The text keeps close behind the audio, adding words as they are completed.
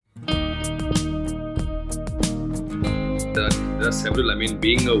There are several. I mean,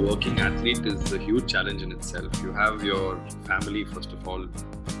 being a working athlete is a huge challenge in itself. You have your family, first of all,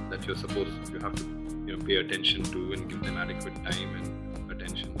 that you have to pay attention to and give them adequate time and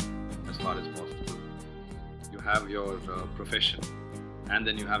attention as far as possible. You have your profession, and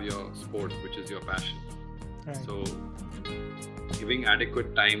then you have your sport, which is your passion. Right. So giving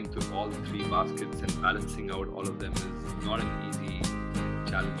adequate time to all three baskets and balancing out all of them is not an easy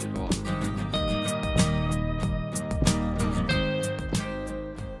challenge at all.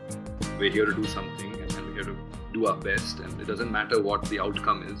 We're here to do something and we're here to do our best, and it doesn't matter what the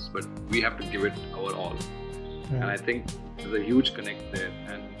outcome is, but we have to give it our all. Right. And I think there's a huge connect there,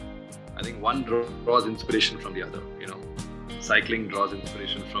 and I think one draws inspiration from the other. Cycling draws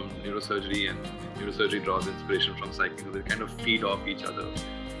inspiration from neurosurgery, and neurosurgery draws inspiration from cycling. So they kind of feed off each other,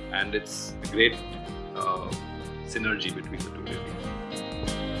 and it's a great synergy between the two, really.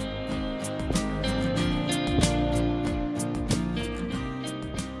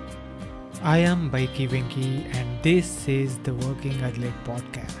 I am Baiki Venki, and this is the Working Athlete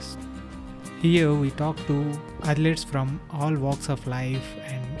Podcast. Here we talk to athletes from all walks of life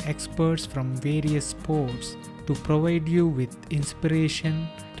and experts from various sports to provide you with inspiration,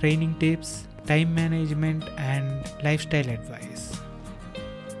 training tips, time management, and lifestyle advice.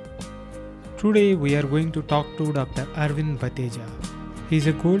 Today we are going to talk to Dr. Arvind Bhateja. He is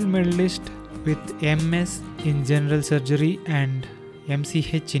a gold medalist with MS in general surgery and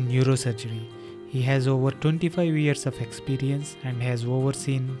MCH in neurosurgery. He has over 25 years of experience and has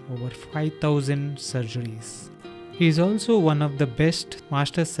overseen over 5,000 surgeries. He is also one of the best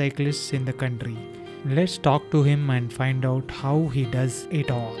master cyclists in the country. Let's talk to him and find out how he does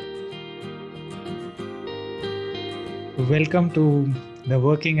it all. Welcome to the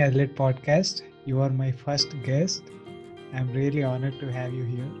Working Athlete Podcast. You are my first guest. I'm really honored to have you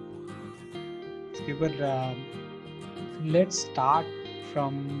here. Skipper, let's start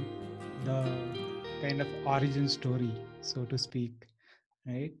from the kind of origin story, so to speak,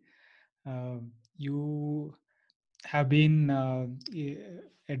 right? You have been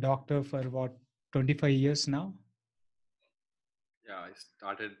a doctor for what, 25 years now? Yeah, I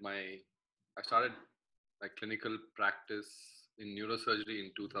started my clinical practice in neurosurgery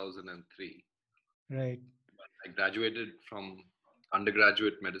in 2003. Right. I graduated from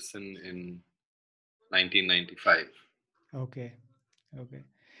undergraduate medicine in 1995. Okay.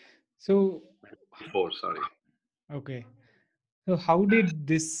 So, Sorry. okay. So how did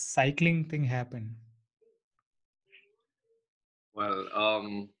this cycling thing happen? Well,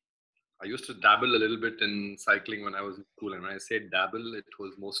 I used to dabble a little bit in cycling when I was in school. And when I say dabble, it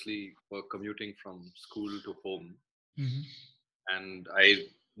was mostly for commuting from school to home. Mm-hmm. And I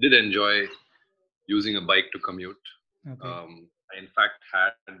did enjoy using a bike to commute. Okay. I in fact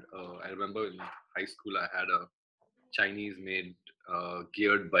had, I remember in high school, I had a Chinese-made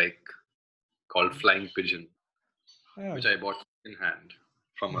geared bike called Flying Pigeon, which I bought in hand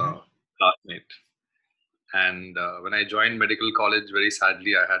from a classmate. And when I joined medical college, very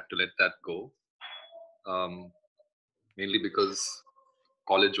sadly, I had to let that go, mainly because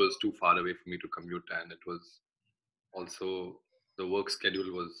college was too far away for me to commute, and it was also the work schedule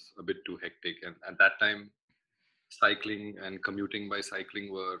was a bit too hectic. And at that time, cycling and commuting by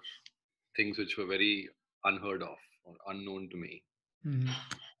cycling were things which were very unheard of or unknown to me. Mm-hmm.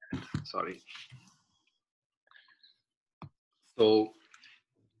 Sorry. So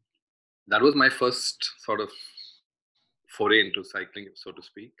that was my first sort of foray into cycling, so to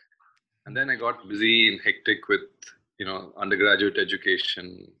speak. And then I got busy and hectic with, undergraduate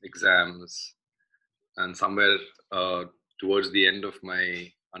education, exams, and somewhere towards the end of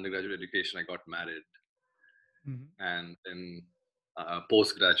my undergraduate education, I got married. Mm-hmm. And then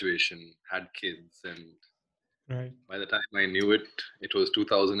post-graduation, had kids. And Right. by the time I knew it, it was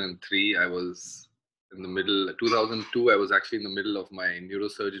 2003. I was in the middle, 2002, I was actually in the middle of my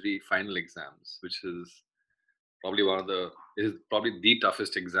neurosurgery final exams, which is probably the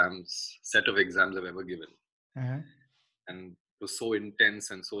toughest set of exams I've ever given. Uh-huh. And it was so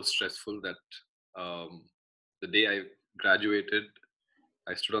intense and so stressful that the day I graduated,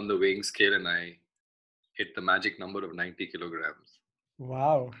 I stood on the weighing scale and I hit the magic number of 90 kilograms.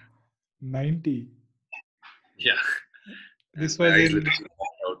 Wow. 90. Yeah. This And my was eyes in... literally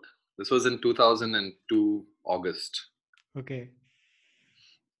popped out. This was in 2002, August. Okay.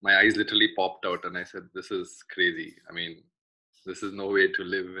 My eyes literally popped out and I said, this is crazy. I mean, this is no way to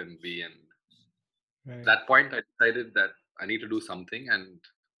live and be. And Right. at that point, I decided that I need to do something. And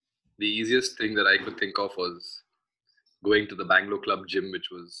the easiest thing that I could think of was going to the Bangalore Club gym, which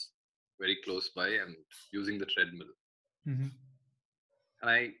was very close by, and using the treadmill. Mm-hmm. And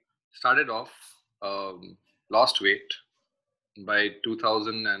I started off, lost weight, by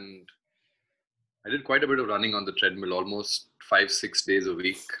 2000, and I did quite a bit of running on the treadmill, almost 5-6 days a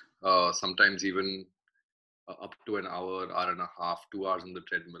week. Sometimes even up to an hour, hour and a half, 2 hours on the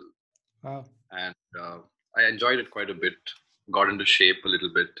treadmill, Wow. and I enjoyed it quite a bit. Got into shape a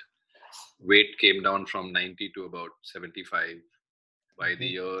little bit. Weight came down from 90 to about 75 by the Okay.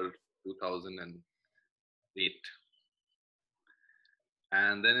 year 2008.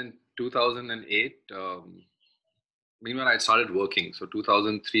 And then in 2008, meanwhile, I started working. So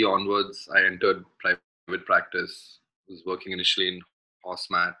 2003 onwards, I entered private practice. Was working initially in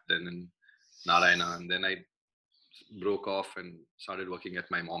Horsemat, then in Narayana, and then I broke off and started working at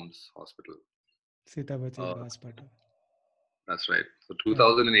my mom's hospital. Sita Uh, Bacheva Hospital. that's right. So Yeah.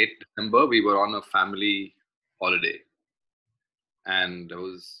 2008 December, we were on a family holiday, and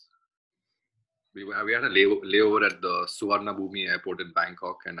we had a layover at the Suvarna Bhumi airport in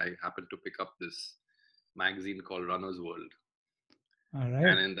Bangkok, and I happened to pick up this magazine called Runner's World, All and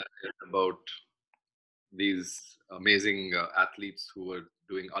right. in that it's about these amazing athletes who were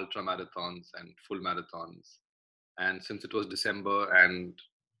doing ultra marathons and full marathons. And since it was December, and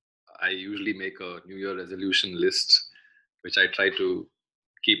I usually make a New Year resolution list, which I try to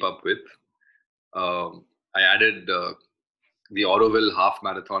keep up with, I added the Oroville half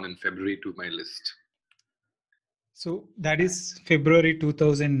marathon in February to my list. So that is February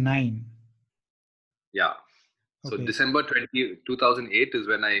 2009. Yeah. So Okay. December 2008 is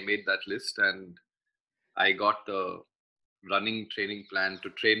when I made that list, and I got the running training plan to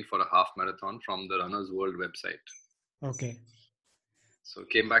train for a half marathon from the Runners World website. Okay. So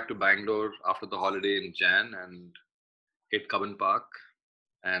came back to Bangalore after the holiday in Jan and hit Cubbon Park.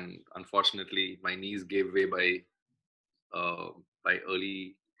 And unfortunately, my knees gave way uh, by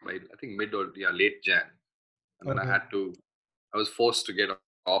I think mid or yeah late Jan, and then Okay. I was forced to get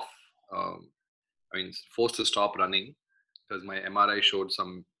off. Um, forced to stop running because my MRI showed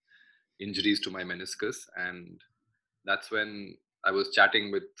some injuries to my meniscus, and that's when I was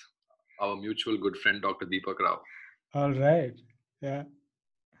chatting with our mutual good friend Dr. Deepak Rao. All right. Yeah.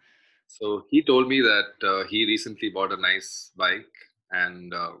 So he told me that he recently bought a nice bike,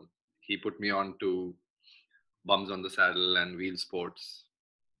 and he put me on to bums on the saddle and wheel sports.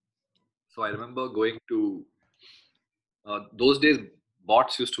 So I remember going to those days.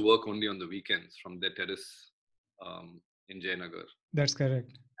 Bots used to work only on the weekends from their terrace in Jayanagar. That's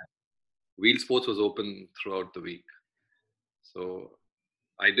correct. Wheel sports was open throughout the week. So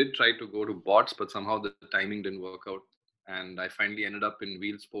I did try to go to bots, but somehow the timing didn't work out. And I finally ended up in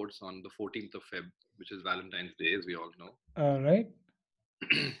wheel sports on the 14th of Feb, which is Valentine's Day, as we all know. All right.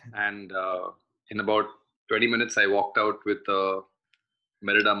 And in about 20 minutes, I walked out with a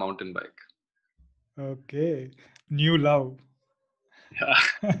Merida mountain bike. Okay. New love. Yeah.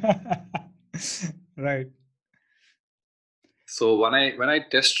 Right. So when I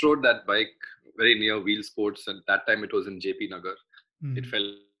test rode that bike very near Wheel Sports, and that time it was in JP Nagar, it Mm.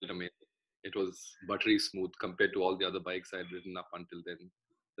 felt amazing. It was buttery smooth compared to all the other bikes I had ridden up until then.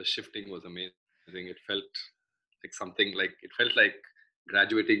 The shifting was amazing. It felt it felt like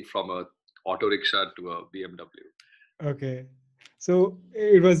graduating from a auto rickshaw to a BMW. Okay. So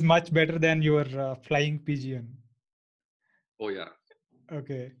it was much better than your flying pigeon. Oh yeah,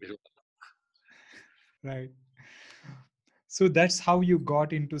 Okay. it was, Right. So that's how you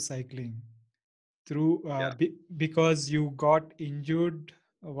got into cycling through yeah, because you got injured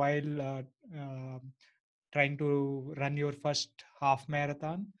while uh, trying to run your first half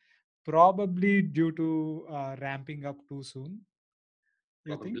marathon, probably due to ramping up too soon,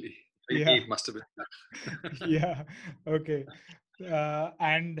 you think? probably. Maybe Yeah. it must have been that. Yeah. Okay.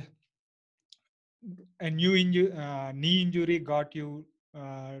 And a knee injury got you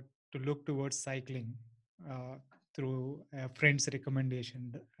to look towards cycling uh, through a friend's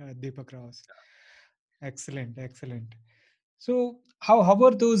recommendation, Deepak Raw's. Excellent, excellent. So how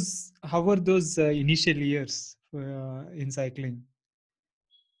were those initial years in cycling?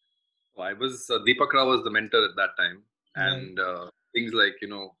 I was Deepak Rao was the mentor at that time, Right. and things like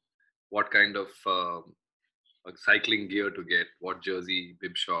what kind of cycling gear to get, what jersey,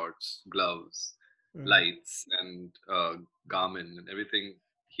 bib shorts, gloves, Uh, lights, and Garmin and everything.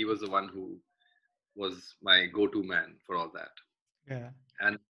 He was the one who was my go-to man for all that. yeah.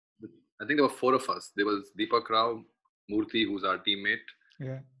 And I think there were four of us. There was Deepak Rao, Murthy, who's our teammate,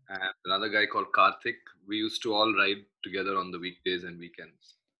 Yeah. and another guy called Karthik. We used to all ride together on the weekdays and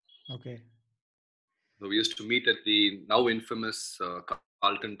weekends. Okay. So we used to meet at the now infamous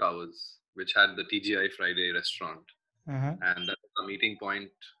Carlton Towers, which had the TGI Friday restaurant, Uh-huh. and that was a meeting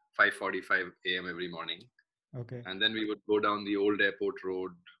point 5:45 a.m. every morning. Okay. And then we would go down the old airport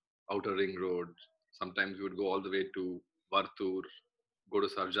road, outer ring road. Sometimes we would go all the way to Vartur, go to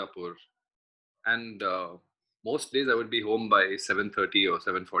Sarjapur, and most days I would be home by 7:30 or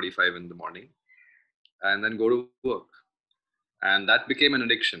 7:45 in the morning, and then go to work. And that became an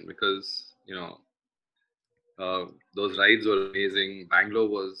addiction because uh, those rides were amazing. Bangalore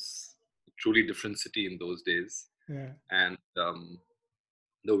was a truly different city in those days, Yeah. and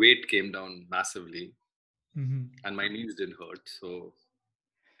the weight came down massively, Hmm. and my knees didn't hurt, so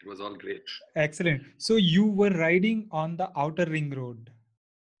it was all great. Excellent. So you were riding on the outer ring road,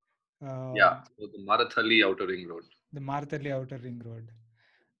 Yeah, um, so the Marathalli Outer Ring Road. the Marthaly outer ring road.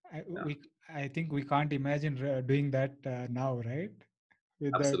 Yeah, I think we can't imagine doing that now, right?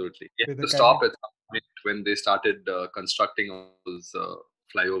 With the absolutely. You with had the to kind stop of. at some point when they started constructing all those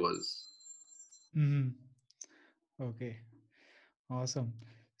flyovers. Mhm. Okay, awesome.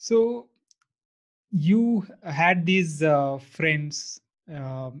 So you had these friends,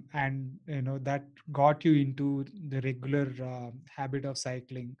 and that got you into the regular habit of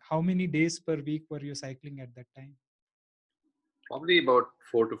cycling. How many days per week were you cycling at that time? Probably about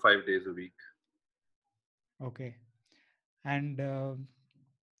 4 to 5 days a week. Okay. And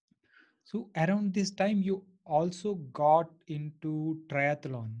so around this time you also got into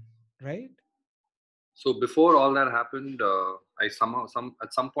triathlon, right? So before all that happened, I somehow some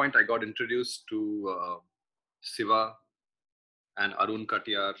at some point I got introduced to Siva and Arun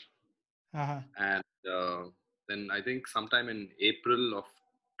Katiyar, Uh-huh. and then I think sometime in April of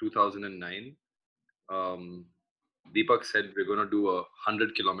 2009, um, Deepak said we're going to do a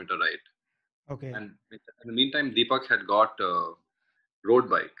 100-kilometer ride. Okay. And in the meantime, Deepak had got a road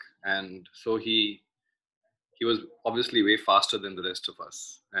bike, and so he was obviously way faster than the rest of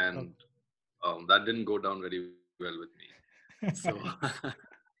us, Okay. and that didn't go down very well with me. So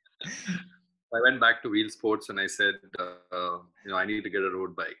I went back to Wheel Sports and I said, I need to get a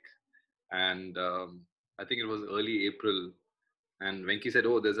road bike. And I think it was early April. And Venki said,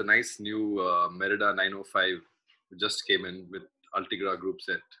 oh, there's a nice new Merida 905 just came in with Ultigra group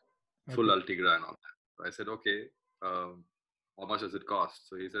set, full Okay. Ultigra and all that. So I said, okay, um, how much does it cost?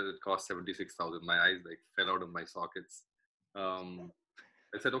 So he said it costs 76,000. My eyes like fell out of my sockets. Um,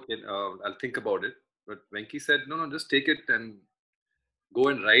 I said, okay, I'll think about it. But Venki said, no, just take it and go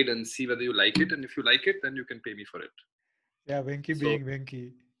and ride and see whether you like it. And if you like it, then you can pay me for it. Yeah, Venki So being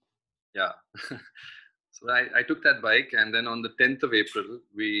Venki. yeah. So I took that bike, and then on the 10th of April,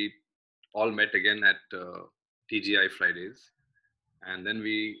 we all met again at TGI Fridays. And then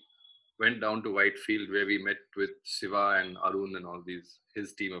we went down to Whitefield where we met with Shiva and Arun and all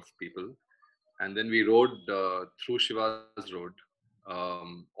his team of people. And then we rode through Shiva's road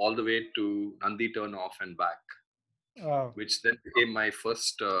all the way to Nandi turn off and back, Oh, which then became my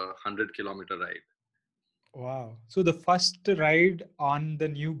first 100-kilometer ride. wow. So the first ride on the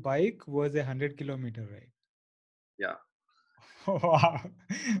new bike was a 100-kilometer ride. Yeah. Wow.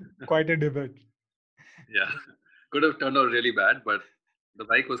 Quite a debate. Yeah. Could have turned out really bad, but the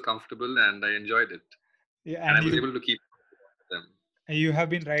bike was comfortable and I enjoyed it. Yeah, And and I was able to keep them. you have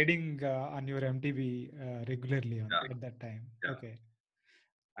been riding on your MTB regularly Yeah. at that time. Yeah. Okay.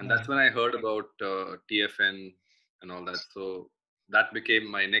 And Uh, that's when I heard about TFN and all that. So that became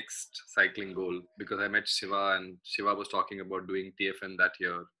my next cycling goal because I met Shiva and Shiva was talking about doing TFN that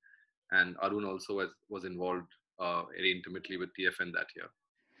year. And Arun also was involved very intimately with TFN that year.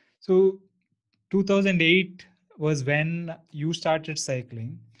 so 2008 was when you started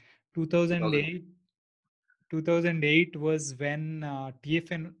cycling. 2000. 2008 2008 was when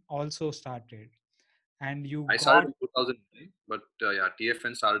TFN also started, and you I started got. in 2009, but yeah,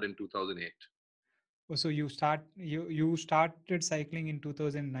 TFN started in 2008. So you started cycling in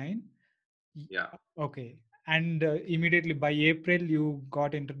 2009. Y- Yeah, okay, and immediately by April you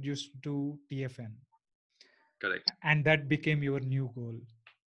got introduced to TFN, correct. and that became your new goal.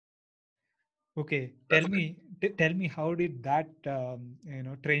 Okay, That's right. tell me how did that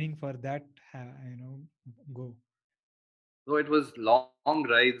training for that go? So it was long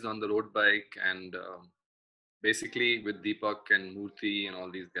rides on the road bike and basically with Deepak and Murthy and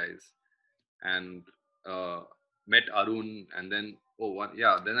all these guys. And uh, met Arun, and then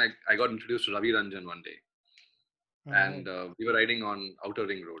then I got introduced to Ravi Ranjan one day, Oh, and we were riding on Outer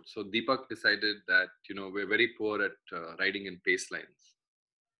Ring Road. So Deepak decided that we're very poor at riding in pace lines.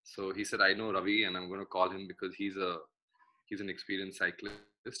 So he said, I know Ravi, and I'm going to call him because he's an experienced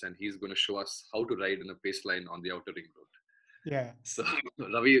cyclist, and he's going to show us how to ride in a pace line on the Outer Ring Road. yeah. So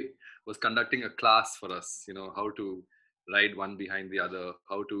Ravi was conducting a class for us, how to ride one behind the other,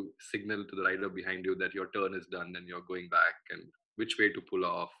 how to signal to the rider behind you that your turn is done and you're going back, and which way to pull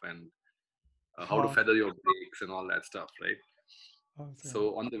off, and how to Oh, feather your brakes and all that stuff, right? Awesome.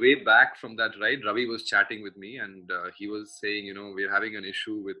 So on the way back from that ride, Ravi was chatting with me, and he was saying, we're having an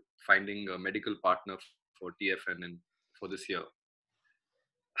issue with finding a medical partner for TFN for this year.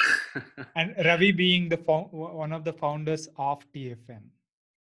 And Ravi being the one of the founders of TFN.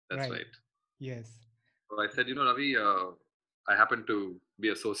 That's Right. right. Yes. So I said, Ravi, I happen to be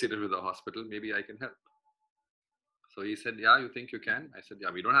associated with the hospital. Maybe I can help. So he said, yeah, you think you can? I said,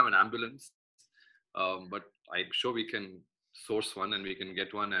 yeah, we don't have an ambulance, but I'm sure we can source one and we can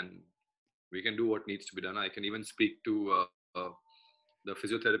get one and we can do what needs to be done. I can even speak to the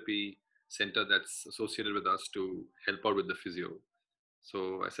physiotherapy center that's associated with us to help out with the physio.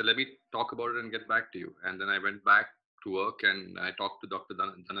 So I said, let me talk about it and get back to you. And then I went back to work and I talked to Dr.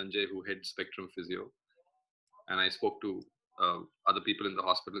 Dhananjay, who heads Spectrum Physio. And I spoke to other people in the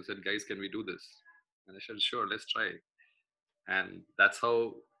hospital and said, guys, can we do this? And I said, sure, let's try. And that's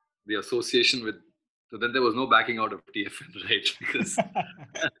how the association with, so then there was no backing out of TFN, right? Because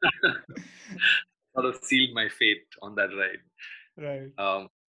sort of sealed my fate on that ride. Right.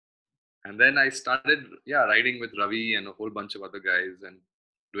 And then I started, riding with Ravi and a whole bunch of other guys and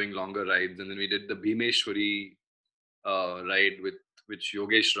doing longer rides. And then we did the Bhimeshwari ride with which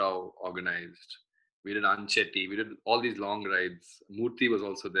Yogesh Rao organized. We did Anchetti. We did all these long rides. Murthy was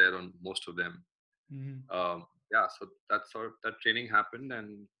also there on most of them. Mhm. So that's how that training happened,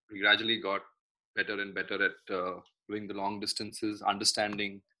 and we gradually got better and better at doing the long distances,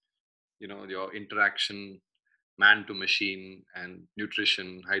 understanding, your interaction, man to machine, and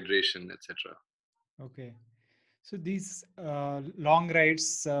nutrition, hydration, etc. Okay. So these long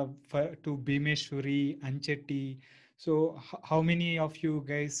rides to Bhimeshwari, Anchetti. So how many of you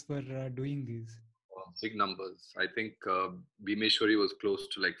guys were doing these? Big numbers. I think Bhimeshwari was close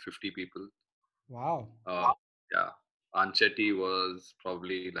to like 50 people. Wow. Yeah. Anchetti was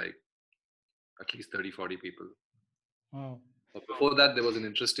probably like at least 30, 40 people. Wow. But before that, there was an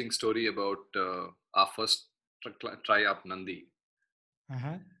interesting story about our first try up Nandi.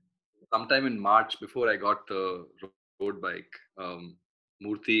 Uh-huh. Sometime in March, before I got the road bike,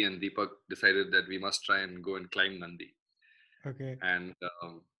 Murthy and Deepak decided that we must try and go and climb Nandi. Okay. And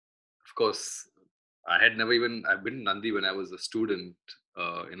of course, I've been Nandi when I was a student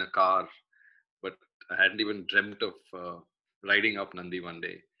in a car, but I hadn't even dreamt of riding up Nandi one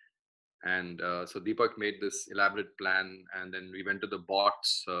day. And so Deepak made this elaborate plan, and then we went to the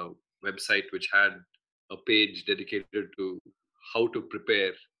BOTS website, which had a page dedicated to how to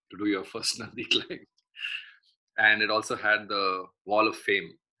prepare to do your first Nandi climb. And it also had the Wall of Fame.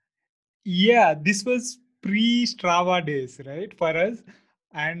 Yeah, this was pre-Strava days, right, for us,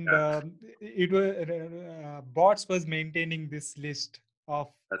 and Yeah, it was bots was maintaining this list of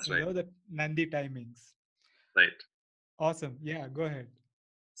that's right. the Nandi timings. Right. Awesome. Yeah, go ahead.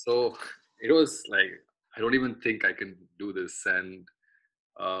 So it was like, I don't even think I can do this. And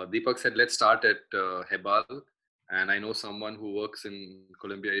Deepak said, let's start at Hebal. And I know someone who works in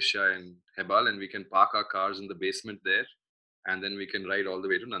Columbia Asia in Hebal, and we can park our cars in the basement there. And then we can ride all the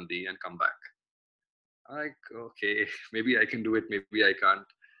way to Nandi and come back. Like, okay, maybe I can do it, maybe I can't.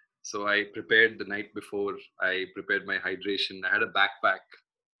 So I prepared the night before. I prepared my hydration. I had a backpack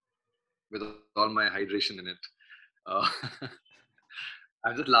with all my hydration in it. Uh,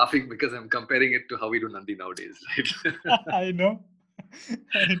 I'm just laughing because I'm comparing it to how we do Nandi nowadays, right? I know.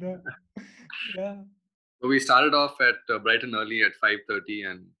 I know. Yeah. So we started off at Brighton early at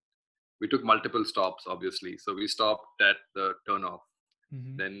 5:30, and we took multiple stops, obviously. So we stopped at the turnoff.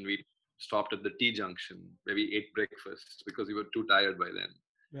 Hmm. Then we stopped at the T junction where we ate breakfast because we were too tired by then.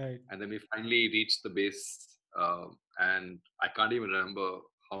 Right. And then we finally reached the base, and I can't even remember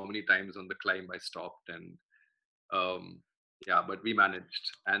how many times on the climb I stopped. And um, yeah, but we managed.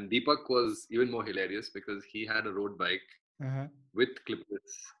 And Deepak was even more hilarious because he had a road bike Uh-huh. with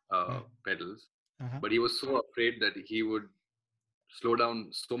clipless Uh, pedals, uh-huh. but he was so afraid that he would slow down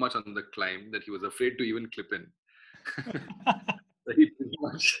so much on the climb that he was afraid to even clip in. So he pretty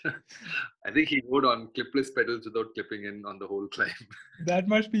much, I think he rode on clipless pedals without clipping in on the whole climb. That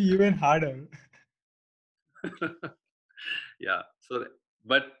must be even harder. Yeah. So,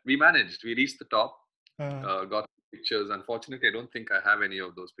 but we managed. We reached the top, Uh, got pictures. Unfortunately, I don't think I have any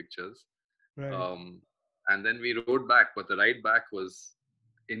of those pictures. right. Um, and then we rode back, but the ride back was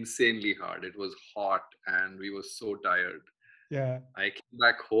insanely hard. It was hot and we were so tired. Yeah. I came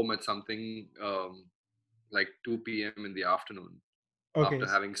back home at something like 2 p.m. in the afternoon after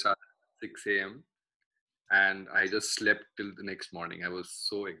Okay. having started at 6 a.m. And I just slept till the next morning. I was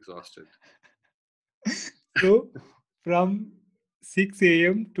so exhausted. So from 6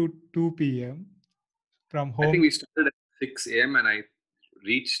 a.m. to 2 p.m. from I think home. we started at 6 a.m. and I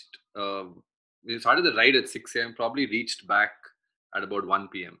reached, we started the ride at 6 a.m., probably reached back at about 1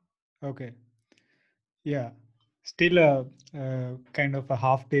 p.m. Okay. Yeah. Still a kind of a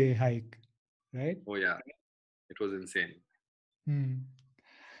half day hike, right? Oh yeah, it was insane. Hmm.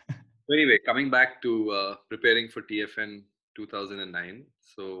 So anyway, coming back to preparing for TFN 2009.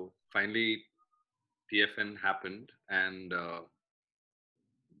 So finally, TFN happened, and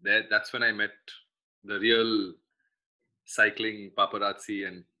that's when I met the real cycling paparazzi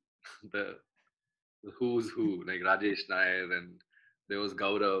and the who's who, like Rajesh Nair, and there was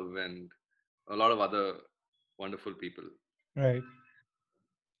Gaurav and a lot of other wonderful people. Right.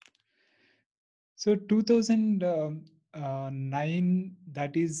 So 2009,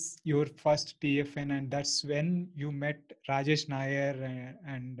 that is your first TFN, and that's when you met Rajesh Nair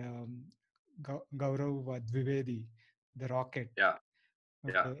and Gaurav Dwivedi, the Rocket, Yeah,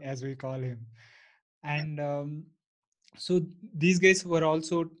 yeah. okay, as we call him. And so these guys were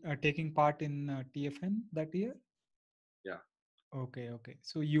also taking part in TFN that year? Yeah. Okay, okay.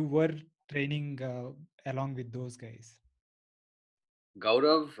 So you were training along with those guys.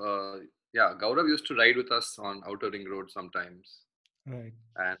 Gaurav, yeah, Gaurav used to ride with us on Outer Ring Road sometimes. Right.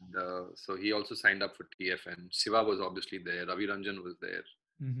 And so he also signed up for TFN. Shiva was obviously there. Ravi Ranjan was there.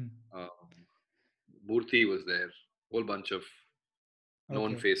 Mm-hmm. Um, Murthy was there. Whole bunch of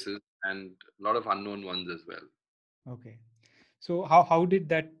known Okay, faces and a lot of unknown ones as well. okay. So how did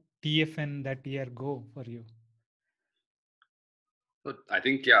that TFN that year go for you? So I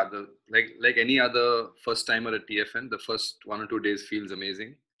think yeah, the like any other first timer at TFN, the first 1 or 2 days feels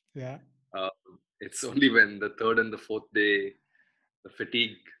amazing. Yeah, Uh, it's only when the third and the fourth day, the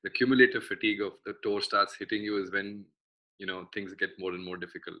fatigue, the cumulative fatigue of the tour starts hitting you, is when things get more and more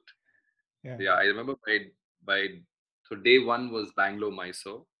difficult. yeah. So yeah, I remember by so day one was Bangalore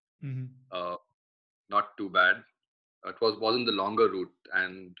Mysore, Mm-hmm. uh, not too bad. It wasn't the longer route,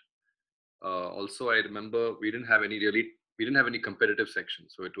 and also I remember we didn't have any competitive section,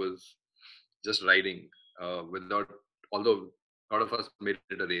 so it was just riding without. Although a lot of us made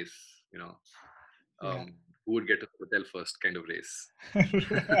it a race, you know, Yeah. who would get to the hotel first kind of race.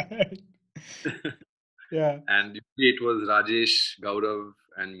 Right. Yeah. And usually it was Rajesh, Gaurav,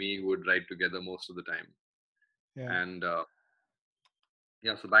 and me who would ride together most of the time. Yeah. And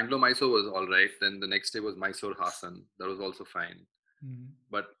yeah, so Bangalore Mysore was all right. Then the next day was Mysore Hassan. That was also fine. Mm-hmm.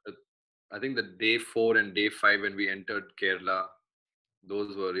 But I think the day four and day five when we entered Kerala,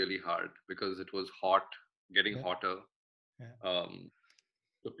 those were really hard because it was hot, getting Yeah. hotter. Yeah. Um,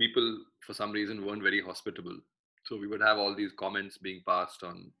 the people, for some reason, weren't very hospitable. So we would have all these comments being passed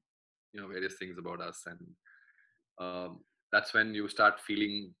on, various things about us, and um, that's when you start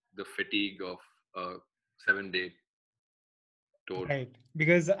feeling the fatigue of a 7 day tour. Right.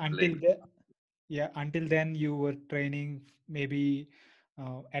 Because Like until then you were training maybe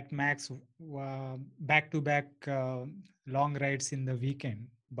at max back to back long rides in the weekend,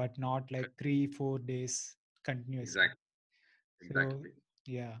 but not like 3 4 days continuously. exactly, So exactly.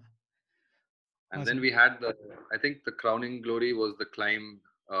 yeah, And then awesome. we had I think the crowning glory was the climb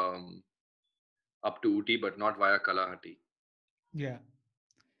um, up to Uti, but not via Kalahati. Yeah.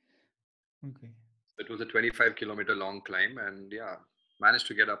 Okay. It was a 25-kilometer long climb, and yeah, managed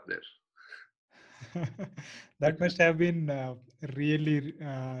to get up there. That must have been really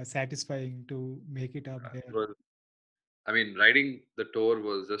satisfying to make it up It there. was, I mean, riding the tour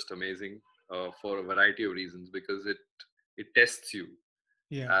was just amazing for a variety of reasons because it tests you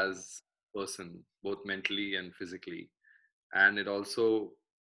Yeah, as a person, both mentally and physically, and it also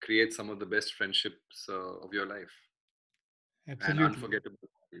creates some of the best friendships of your life and absolutely. unforgettable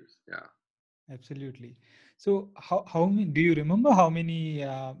memories. Yeah, Absolutely. So how many, do you remember how many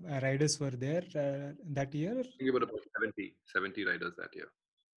riders were there that year? I think about 70 riders that year.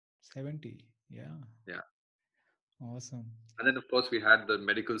 70. Yeah. Yeah. Awesome. And then, of course, we had the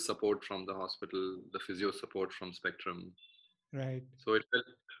medical support from the hospital, the physio support from Spectrum. Right. So it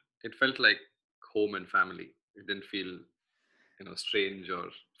felt like home and family. It didn't feel strange or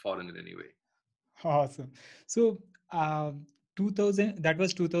foreign in any way. Awesome. So 2000, that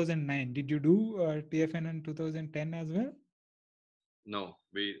was 2009. Did you do TFN in 2010 as well? No,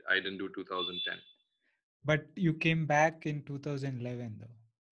 I didn't do 2010. But you came back in 2011 though.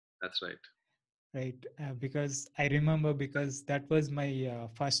 That's right. Right, because I remember, because that was my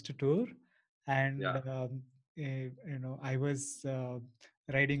first tour, and Yeah. I was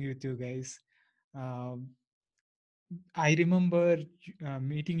riding with you guys. um, I remember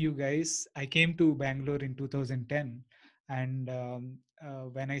meeting you guys. I came to Bangalore in 2010, and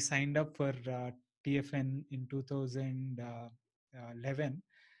when I signed up for TFN in 2011,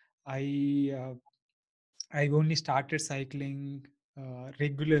 I I only started cycling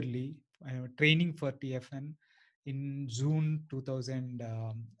regularly, training for TFN in June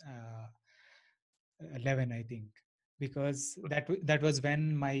 2011, I think, because that was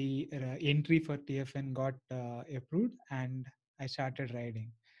when my entry for TFN got approved, and I started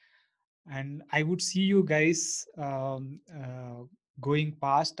riding. And I would see you guys going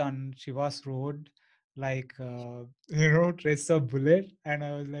past on Shiva's road, like Trace of Bullet, and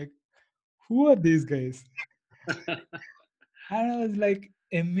I was like, who are these guys? And I was like,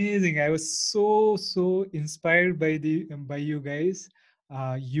 amazing. I was so inspired by by you guys.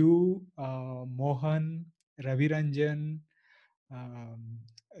 You, Mohan, Ravi Ranjan, um,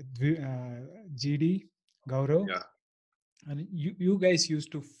 GD, Gaurav, Yeah. and you guys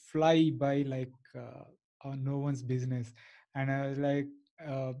used to fly by like no one's business. And I was like,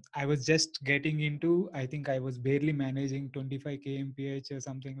 I was just getting into, I think I was barely managing 25 kmph or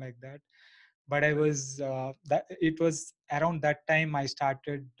something like that. But I was that it was around that time I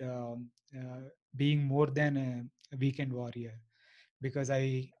started being more than a weekend warrior, because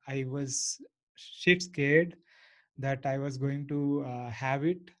I was shit scared that I was going to have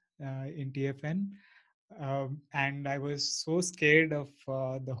it in TFN. And I was so scared of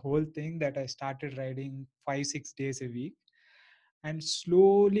the whole thing that I started riding 5-6 days a week. And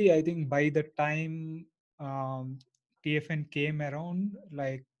slowly, I think by the time TFN came around,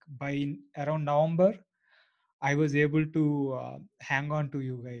 like by around November, I was able to hang on to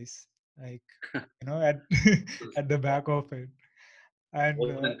you guys, like at at the back of it. And More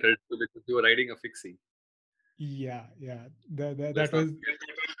than credit because you were riding a fixie. yeah, yeah, Let's not forget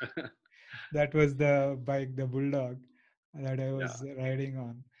that. that was the bike, the Bulldog, that I Yeah. was riding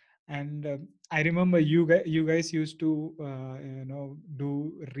on. And I remember you guys used to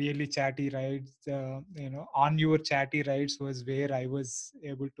do really chatty rides. On your chatty rides was where I was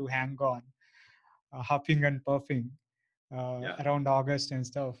able to hang on, huffing and puffing Yeah. around August and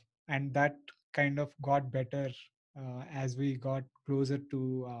stuff. And that kind of got better as we got closer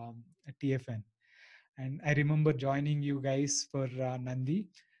to TFN. And I remember joining you guys for Nandi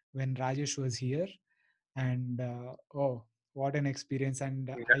when Rajesh was here. And oh, what an experience. And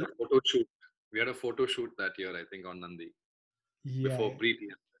We had a photo shoot. We had a photo shoot that year, I think, on Nandi yeah, before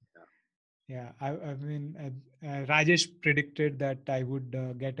pre-TN. Yeah. yeah. I mean, Rajesh predicted that I would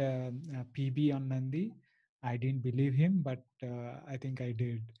get a PB on Nandi. I didn't believe him, but I think I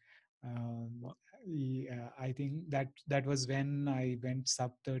did. Um, yeah, I think that was when I went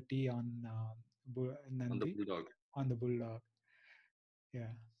sub 30 on On the Nandi, Bulldog. on the Bulldog.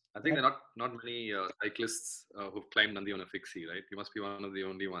 Yeah, I think that there are not many cyclists who've climbed Nandi on a fixie, right? You must be one of the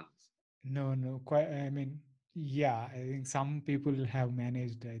only ones. no, quite. I mean, yeah, I think some people have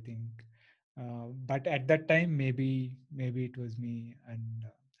managed, I think, but at that time, maybe it was me, and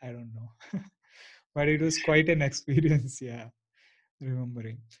I don't know. But it was quite an experience. Yeah,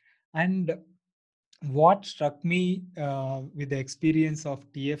 remembering. And what struck me with the experience of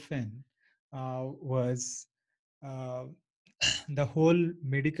TFN was uh, the whole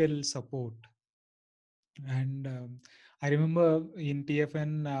medical support. And I remember in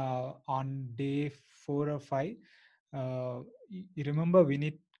TFN on day 4 or 5, you remember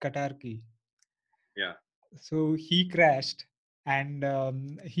Vinit Katarki? Yeah. So he crashed, and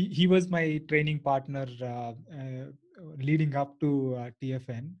he was my training partner leading up to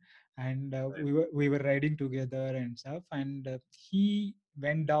TFN, and Right. we were riding together and stuff. And he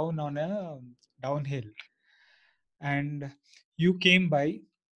went down on a downhill, and you came by,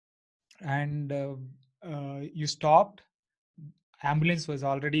 and you stopped. Ambulance was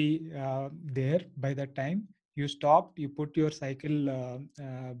already there by that time. You stopped, you put your cycle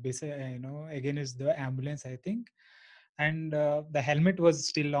beside, against the ambulance, I think. And the helmet was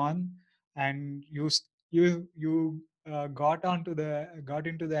still on, and you got into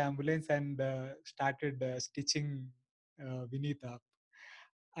the ambulance and started stitching Vineet up.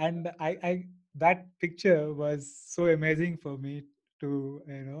 And I that picture was so amazing for me. To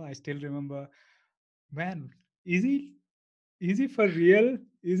I still remember, man, is he for real?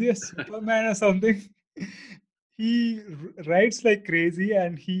 Is he a Superman or something? He rides like crazy,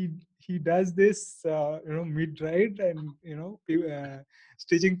 and he does this mid ride, and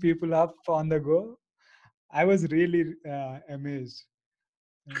stitching people up on the go. I was really amazed.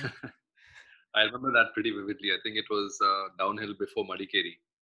 Uh, I remember that pretty vividly. I think it was downhill before Madikeri.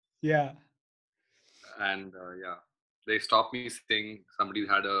 yeah, And yeah, they stopped me saying somebody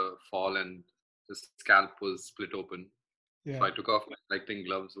had a fall and the scalp was split open. So I yeah. took off my cycling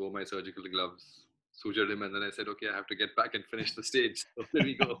gloves, wore my surgical gloves, sutured him, and then I said, okay, I have to get back and finish the stage. So there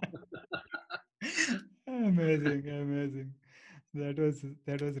we go. Amazing, amazing. That was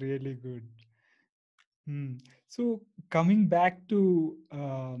really good. Hmm. So coming back to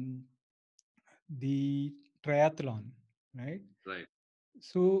the triathlon, right? Right.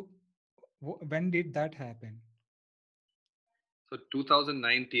 So, when did that happen? So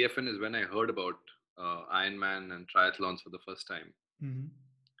 2009 TFN is when I heard about Ironman and triathlons for the first time, Hmm.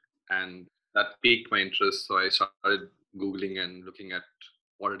 and that piqued my interest. So I started googling and looking at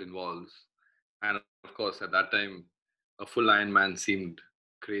what it involves, and of course at that time, a full Ironman seemed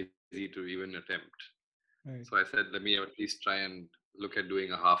crazy to even attempt. So I Right. said, let me at least try and look at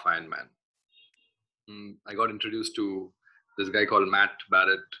doing a half Ironman. I got introduced to this guy called Matt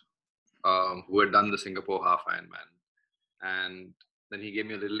Barrett, who had done the Singapore half Ironman, and then he gave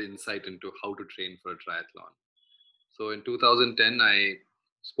me a little insight into how to train for a triathlon. So in 2010, I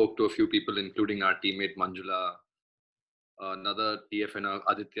spoke to a few people, including our teammate Manjula, another TFNer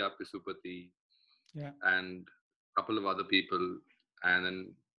Aditya Pisupati, Yeah. and a couple of other people, and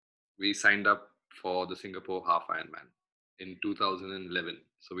then we signed up for the Singapore half Ironman in 2011.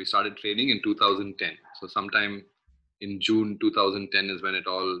 So we started training in 2010. So sometime in June 2010 is when it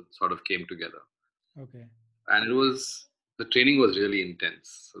all sort of came together. Okay. And the training was really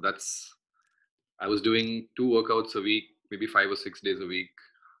intense. So I was doing 2 workouts a week, maybe 5 or 6 days a week,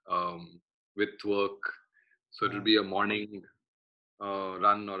 with work. So it would Wow. be a morning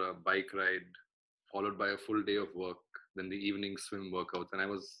run or a bike ride, followed by a full day of work, then the evening swim workouts.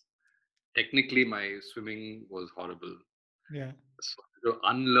 And technically, my swimming was horrible. Yeah. So to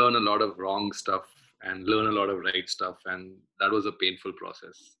unlearn a lot of wrong stuff and learn a lot of right stuff. And that was a painful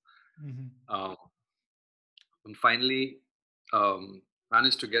process. Hmm. Um, and finally,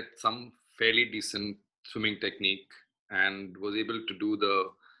 managed to get some fairly decent swimming technique and was able to do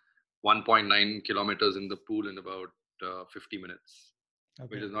the 1.9 kilometers in the pool in about 50 minutes,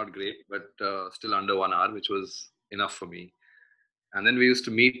 which Okay. is not great, but still under 1 hour, which was enough for me. And then we used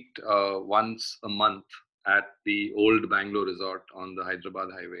to meet once a month at the old Bangalore resort on the Hyderabad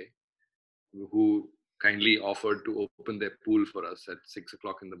highway, who kindly offered to open their pool for us at 6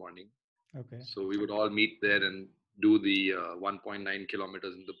 o'clock in the morning. Okay. So we would all meet there and do the 1.9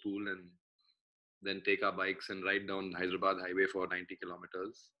 kilometers in the pool, and then take our bikes and ride down Hyderabad highway for 90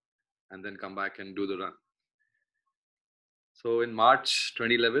 kilometers, and then come back and do the run. So in March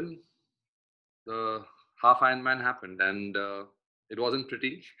 2011, the half Ironman happened, and it wasn't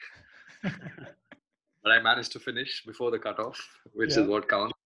pretty, but I managed to finish before the cutoff, which is Yeah. what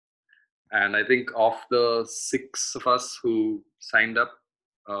counts. And I think of the 6 of us who signed up,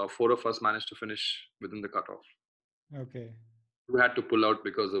 4 of us managed to finish within the cutoff. Okay. We had to pull out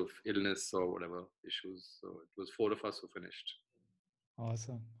because of illness or whatever issues. So it was 4 of us who finished,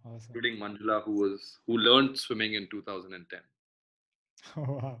 Awesome. Awesome. including Manjula, who learned swimming in 2010.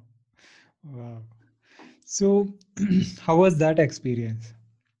 Wow. Wow. So, how was that experience?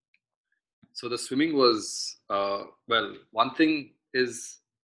 So the swimming was well. One thing is,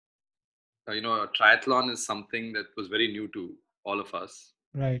 a triathlon is something that was very new to all of us,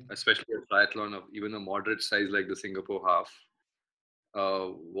 Right. especially a triathlon of even a moderate size like the Singapore half.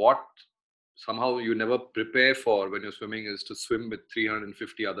 What somehow you never prepare for when you're swimming is to swim with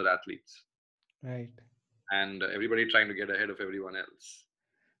 350 other athletes, Right. and everybody trying to get ahead of everyone else.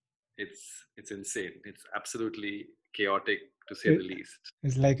 It's insane. It's absolutely chaotic, to say the It, least.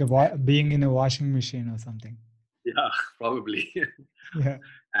 it's like being in a washing machine or something. Yeah, probably. Yeah.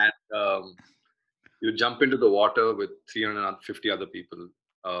 And you jump into the water with 350 other people,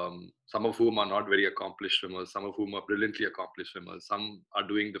 some of whom are not very accomplished swimmers, some of whom are brilliantly accomplished swimmers. Some are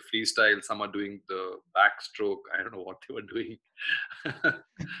doing the freestyle, some are doing the backstroke. I don't know what they were doing,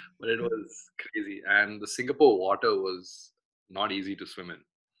 but it was crazy. And the Singapore water was not easy to swim in,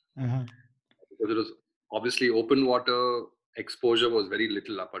 Uh-huh. because it was obviously open water. Exposure was very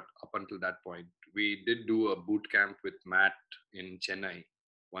little up until that point. We did do a boot camp with Matt in Chennai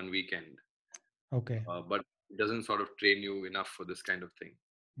one weekend, Okay. but it doesn't sort of train you enough for this kind of thing.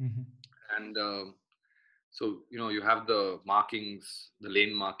 Hmm. And so you have the markings, the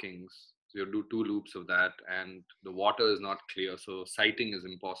lane markings. So you do 2 loops of that, and the water is not clear, so sighting is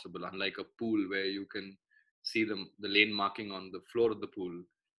impossible. Unlike a pool where you can see the lane marking on the floor of the pool,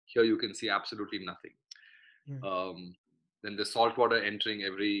 here you can see absolutely nothing. Right. Um, then the salt water entering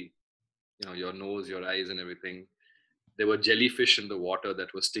every, your nose, your eyes, and everything. There were jellyfish in the water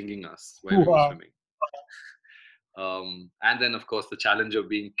that were stinging us while we were Wow. swimming. And then, of course, the challenge of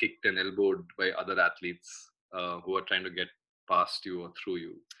being kicked and elbowed by other athletes who are trying to get past you or through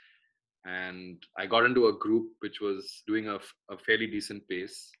you. And I got into a group which was doing a fairly decent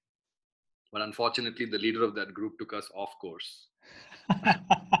pace. But unfortunately, the leader of that group took us off course.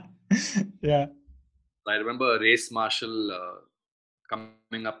 Yeah. I remember a race marshal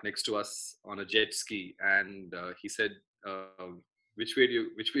coming up next to us on a jet ski, and he said, "Which way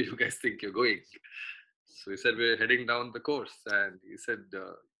do you guys think you're going?" So he said, we're heading down the course. And he said,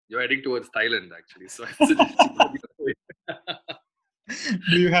 you're heading towards Thailand, actually. So I suggested, where are you going?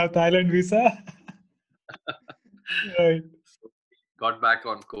 Do you have Thailand visa? Right. So got back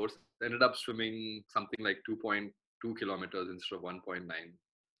on course, ended up swimming something like 2.2 kilometers instead of 1.9.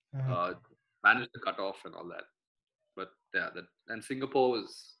 Uh, Uh, Managed to cut off and all that. But yeah, and Singapore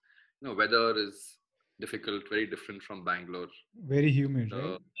was, weather is difficult, very different from Bangalore. very humid, right?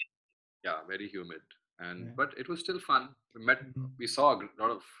 The Yeah, very humid, Yeah. but it was still fun. Mhm. We saw a lot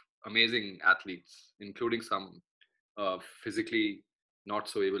of amazing athletes, including some physically not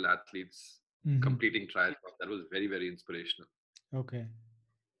so able athletes Mhm. completing triathlon. That was very, very inspirational. Okay.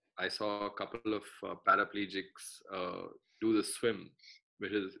 I saw a couple of paraplegics do the swim,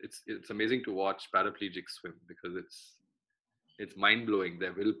 which is it's amazing to watch paraplegics swim because it's mind blowing.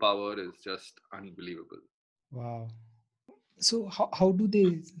 Their willpower is just unbelievable. Wow. So how do they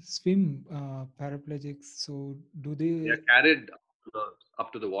swim, paraplegics? So do They they? are carried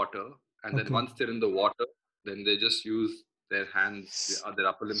up to the water, and then Okay. once they're in the water, then they just use their hands, their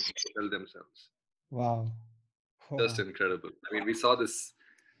upper limbs to propel themselves. Wow. Just Wow. incredible. I mean, we saw this.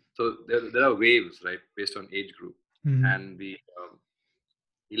 So there are waves, right, based on age group, Mhm. and the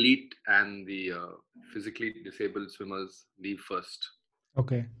elite and the physically disabled swimmers leave first,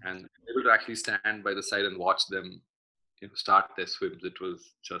 Okay. and able to actually stand by the side and watch them, start their swims. It was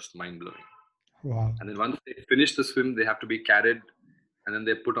just mind blowing. Wow. And then once they finish the swim, they have to be carried, and then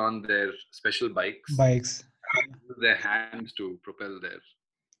they put on their special bikes, Bikes. use their hands to propel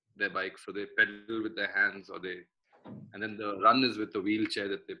their bikes. So they pedal with their hands, and then the run is with the wheelchair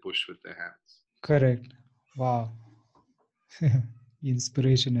that they push with their hands. Correct. Wow.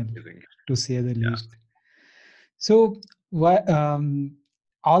 Inspirational, Amazing. to say the Yeah. least. So why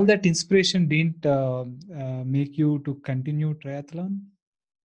all that inspiration didn't make you to continue triathlon?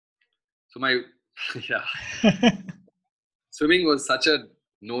 So yeah, swimming was such a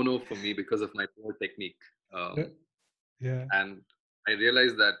no-no for me because of my poor technique. Yeah. Um, Yeah. and I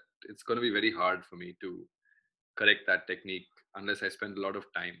realized that it's going to be very hard for me to correct that technique unless I spend a lot of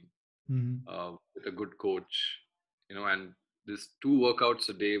time Mhm. with a good coach, and this 2 workouts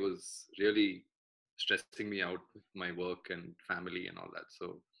a day was really stressing me out with my work and family and all that.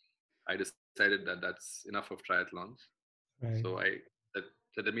 So I decided that that's enough of triathlons. Right. So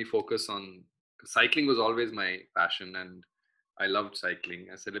said, let me focus on cycling was always my passion, and I loved cycling.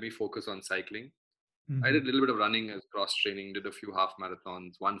 I said, let me focus on cycling. I did Mhm. a little bit of running as cross training, did a few half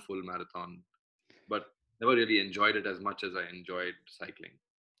marathons, one full marathon, but never really enjoyed it as much as I enjoyed cycling.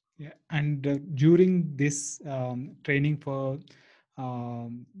 Yeah. And during this training for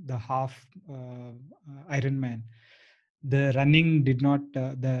the half Ironman, the running did not,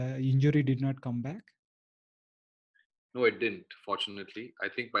 the injury did not come back. No, it didn't, fortunately. I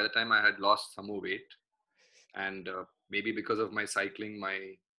think by the time I had lost some more weight, and maybe because of my cycling,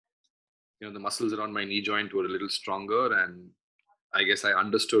 the muscles around my knee joint were a little stronger, and I guess I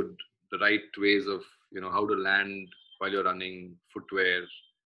understood the right ways of, how to land while you're running, footwear,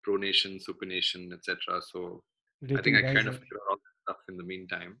 pronation, supination, etc. So I think Little I kind wiser. of figured out all that stuff in the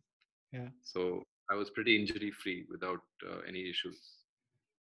meantime. Yeah. So I was pretty injury free without any issues.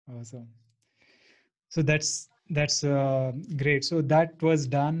 Awesome. So that's great. So that was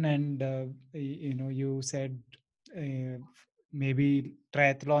done, and you said uh, maybe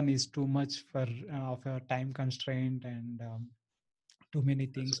triathlon is too much for of a time constraint and too many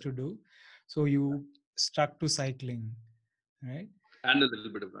That's things right. to do. So you stuck to cycling, right? And a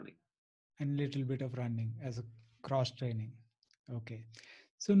little bit of running. And little bit of running as a cross training. Okay.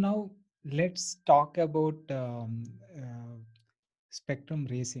 So now let's talk about spectrum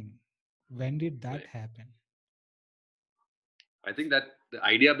racing. When did that Right. happen? I think that the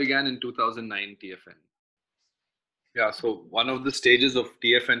idea began in 2009 TFN. Yeah, so one of the stages of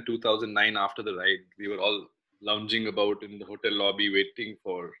TFN 2009 after the ride, we were all lounging about in the hotel lobby waiting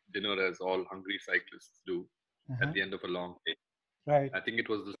for dinner as all hungry cyclists do at Uh-huh. the end of a long day. Right. I think it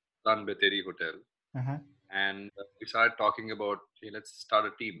was the Sultan Beteri Hotel. Uh-huh. And we started talking about, hey, let's start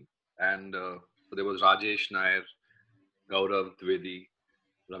a team. And so there was Rajesh Nair, Gaurav Dwivedi,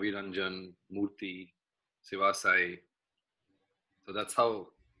 Ravi Ranjan, Murthy, Sivasai. So that's how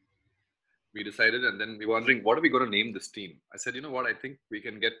we decided. And then we were wondering, what are we going to name this team? I said, you know what? I think we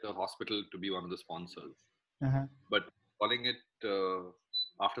can get the hospital to be one of the sponsors. Uh-huh. But calling it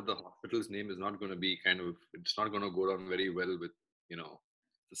after the hospital's name is not going to be it's not going to go down very well with,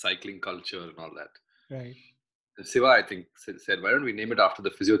 the cycling culture and all that. Right. And Siva, I think, said, why don't we name it after the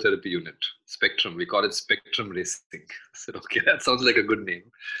physiotherapy unit, Spectrum? We call it Spectrum Racing. I said, okay, that sounds like a good name.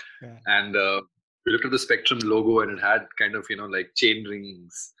 Yeah. And we looked at the Spectrum logo, and it had kind of, like chain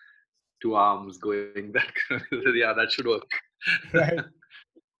rings two arms going that yeah, that should work. Right.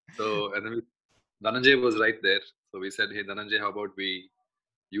 So and then Dhananjay was right there. So we said, hey Dhananjay, how about we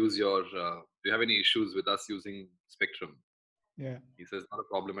use your do you have any issues with us using Spectrum? Yeah. He says, not a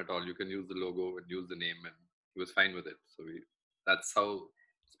problem at all. You can use the logo and use the name, and he was fine with it. So that's how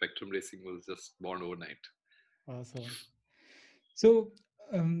Spectrum Racing was just born overnight. Awesome. So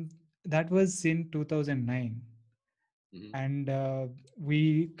that was in 2009, Hmm. and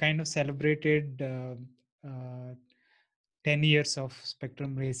we kind of celebrated 10 years of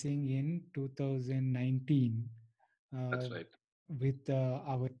Spectrum Racing in 2019 uh, That's right. with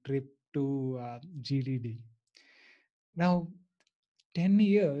our trip to GDD. Now, 10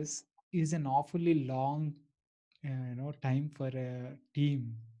 years is an awfully long time for a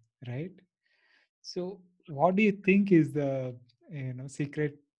team, right? So what do you think is the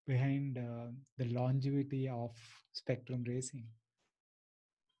secret behind the longevity of Spectrum Racing?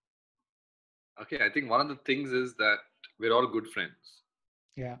 Okay, I think one of the things is that we're all good friends,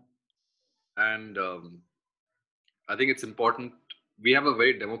 Yeah. and I think it's important. We have a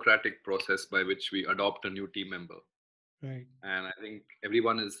very democratic process by which we adopt a new team member, Right. and I think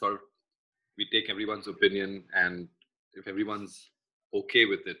everyone is sort of we take everyone's opinion, and if everyone's okay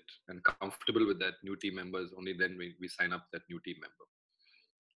with it and comfortable with that new team members, only then we sign up that new team member.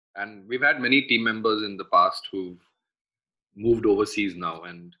 And we've had many team members in the past who've moved overseas now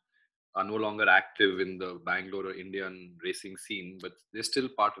and are no longer active in the Bangalore or Indian racing scene, but they're still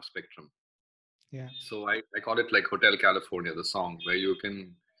part of Spectrum. Yeah. So I call it like Hotel California, the song, where you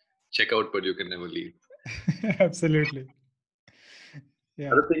can check out, but you can never leave. Absolutely. The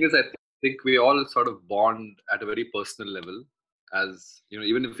Yeah. other thing is, I think we all sort of bond at a very personal level. As you know,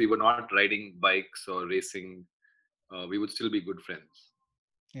 even if we were not riding bikes or racing, we would still be good friends.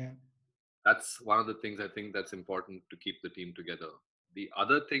 Yeah. That's one of the things I think that's important to keep the team together. The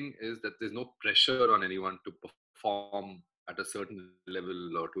other thing is that there's no pressure on anyone to perform at a certain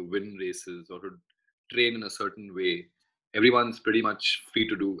level or to win races or to train in a certain way. Everyone's pretty much free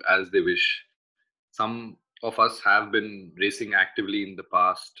to do as they wish. Some of us have been racing actively in the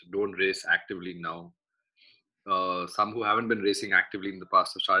past, don't race actively now. Some who haven't been racing actively in the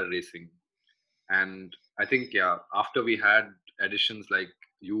past have started racing. And I think, yeah, after we had additions like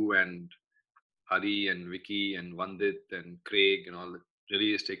you and Hari and Vicky and Vandit and Craig and all,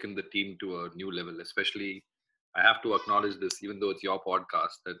 really has taken the team to a new level. Especially, I have to acknowledge this, even though it's your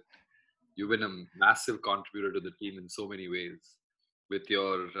podcast, that you've been a massive contributor to the team in so many ways with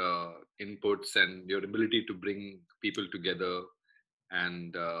your inputs and your ability to bring people together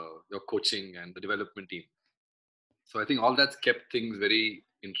and your coaching and the development team. So I think all that's kept things very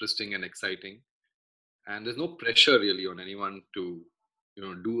interesting and exciting, and there's no pressure really on anyone to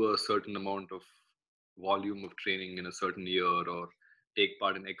do a certain amount of volume of training in a certain year or take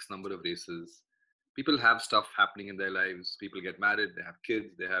part in x number of races. People have stuff happening in their lives. People get married, they have kids,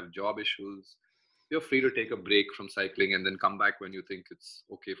 they have job issues. You're free to take a break from cycling and then come back when you think it's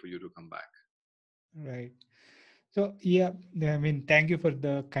okay for you to come back. Right. So yeah, I mean, thank you for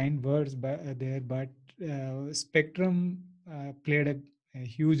the kind words, but Spectrum played a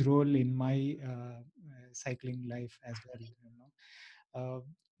huge role in my cycling life as well.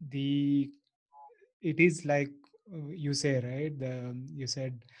 The it is like you say, right? You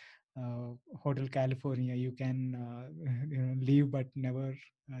said Hotel California. You can leave but never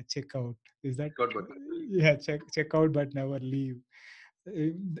check out. Is that God, but really. yeah? Check out but never leave.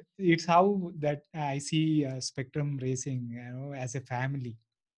 It's how that I see Spectrum Racing, as a family.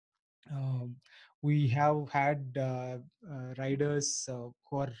 um, we have had riders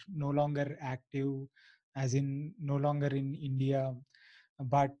who are no longer active, as in no longer in India,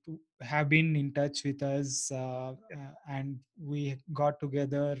 but have been in touch with us, and we got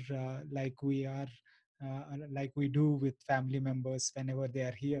together like we do with family members whenever they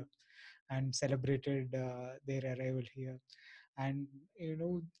are here, and celebrated their arrival here. And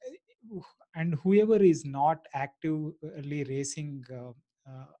and whoever is not actively racing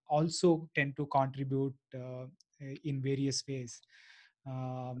also tend to contribute in various ways,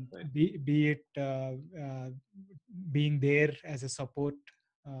 Right. be it being there as a support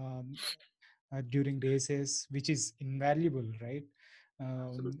during races, which is invaluable, right?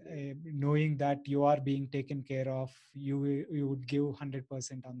 Absolutely. Knowing that you are being taken care of, you would give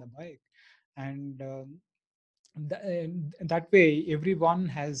 100% on the bike. And that way everyone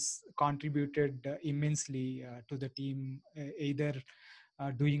has contributed immensely to the team, either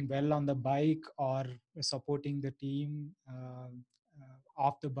doing well on the bike or supporting the team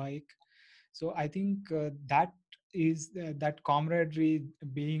off the bike. So I think that camaraderie,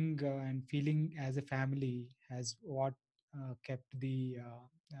 being and feeling as a family, has what kept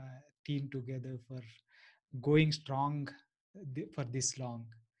team together for going strong for this long,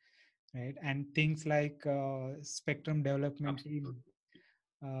 right? And things like spectrum development team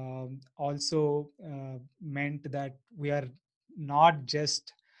Absolutely. also meant that we are not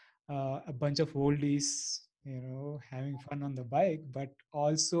just a bunch of oldies, having fun on the bike, but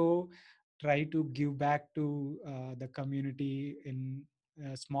also try to give back to the community in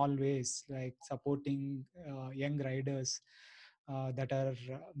small ways, like supporting young riders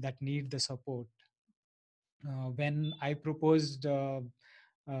that need the support. When I proposed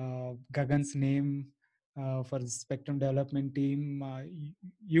Gagan's name for the Spectrum Development Team,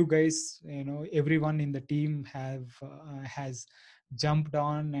 you guys, everyone in the team has jumped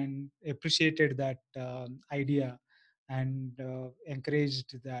on and appreciated that idea, and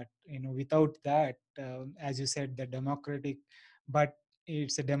encouraged that. Without that, as you said, the democratic, but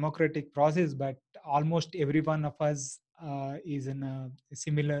it's a democratic process, but almost every one of us is in a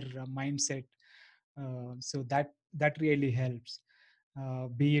similar mindset, so that really helps,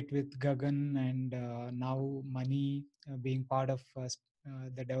 be it with Gagan and now Mani being part of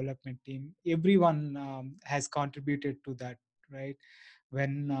the development team. Everyone has contributed to that, right?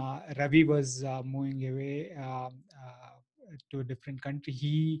 When Ravi was moving away to a different country,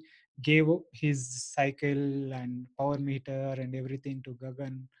 he gave his cycle and power meter and everything to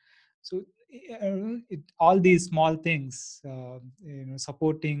Gagan. So all these small things,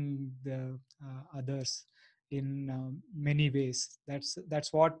 supporting the others in many ways,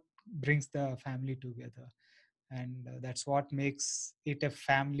 that's what brings the family together, and that's what makes it a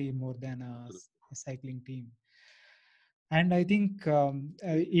family more than a cycling team. And I think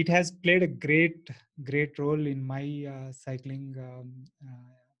it has played a great role in my cycling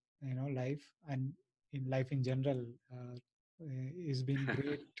life, and in life in general. It's been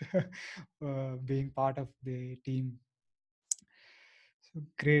great being part of the team. So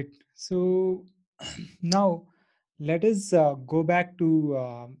great. So now let us go back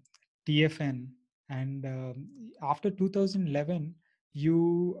to TFN. And after 2011,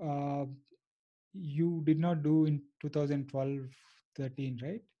 you did not do in 2012-13,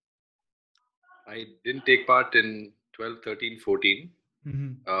 right? I didn't take part in 12, 13, 14,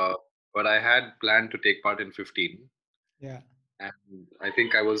 Mm-hmm. uh, but I had planned to take part in 15. Yeah. And I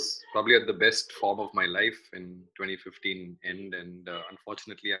think I was probably at the best form of my life in 2015 end. And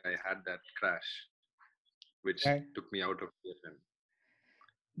unfortunately, I had that crash, which That took me out of TFN.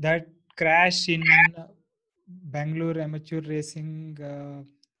 that crash in Bangalore amateur racing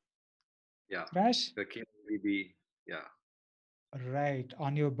Yeah, crash, the KBB. Yeah, right,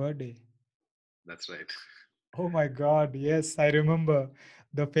 on your birthday. that's right. Oh my God, yes, I remember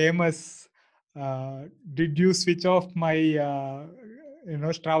the famous. Did you switch off my,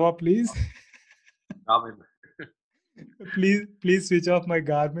 Strava, please? Amen. Please switch off my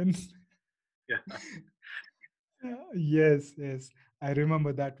Garmin. Yeah, Yes, yes, I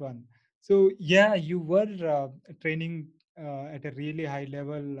remember that one. So yeah, you were training at a really high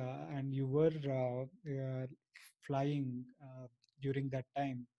level, and you were flying during that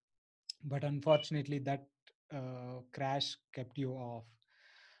time. But unfortunately, that crash kept you off.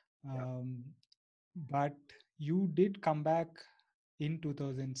 yeah, Um, but you did come back in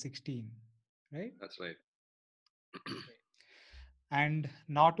 2016, right? that's right. Okay. And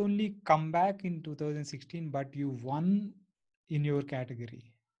not only come back in 2016, but you won in your category.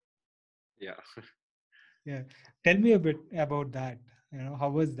 Yeah. Yeah. Tell me a bit about that. How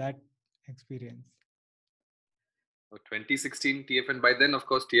was that experience? 2016 TFN. By then, of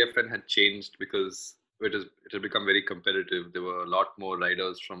course, TFN had changed because it had become very competitive. There were a lot more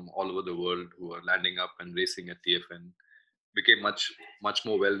riders from all over the world who were landing up and racing at TFN. Became much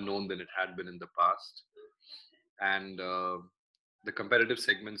more well known than it had been in the past, and the competitive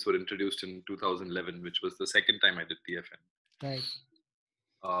segments were introduced in 2011, which was the second time I did TFN. Right.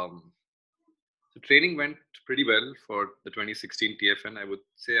 Um, so training went pretty well for the 2016 TFN. I would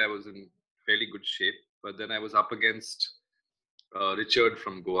say I was in fairly good shape, but then I was up against Richard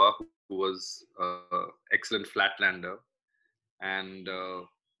from Goa, who was excellent flatlander, and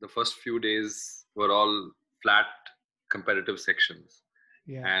the first few days were all flat competitive sections,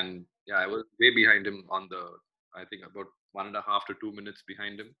 Yeah. and yeah, I was way behind him on the, I think about 1.5 to 2 minutes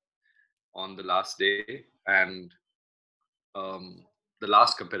behind him on the last day, and um, the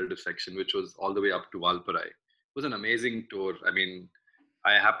last competitive section, which was all the way up to Valparai. It was an amazing tour. I mean,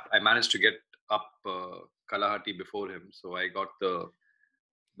 I managed to get up Kalahati before him, so I got the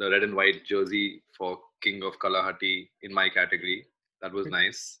red and white jersey for King of Kalahati in my category. That was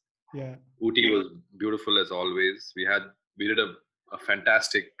nice. Yeah. Ooty was beautiful as always. We did a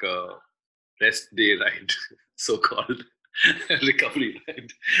fantastic rest day ride, so called. recovery,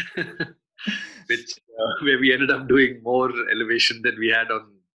 right? Which where we ended up doing more elevation than we had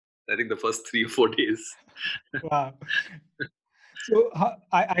on, I think, the first 3 or 4 days. Wow. So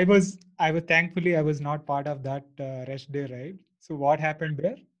I was thankfully I was not part of that rest day, right? So what happened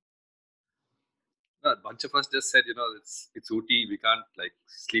there? A bunch of us just said, it's Ooty. We can't like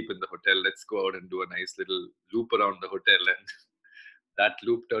sleep in the hotel. Let's go out and do a nice little loop around the hotel. And that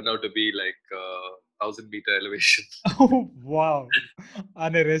loop turned out to be like 1,000 meter elevation. Oh wow,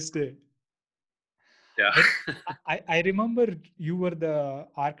 on a rest day. Yeah. I, I remember you were the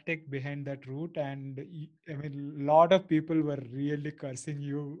architect behind that route, and I mean, a lot of people were really cursing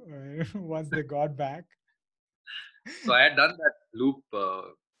you once they got back. So I had done that loop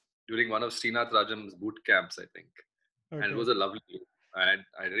during one of Srinath Rajam's boot camps, I think, and it Okay, was a lovely loop. I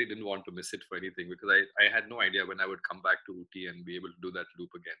really didn't want to miss it for anything because I had no idea when I would come back to Ooty and be able to do that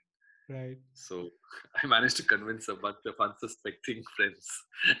loop again. right. So I managed to convince a bunch of unsuspecting friends.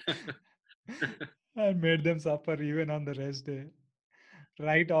 I made them suffer even on the rest day,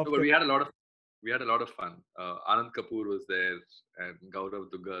 right No, but after. we had a lot of fun. Anand Kapoor was there, and Gaurav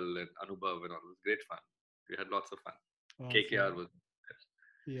Dugal and Anubhav and all. It was great fun. We had lots of fun. KKR Awesome. was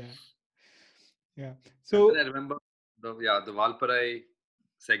Yeah, yeah. there. And then I So, remember the Valparai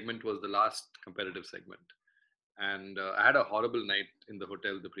segment was the last competitive segment. And I had a horrible night in the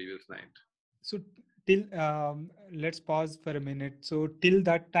hotel the previous night. so till let's pause for a minute. So till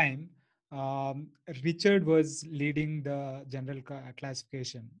that time, um, Richard was leading the general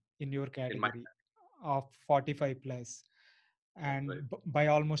classification in your In my category of 45 plus, That's right. and by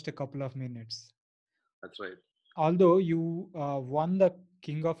almost a couple of minutes. That's right. Although you won the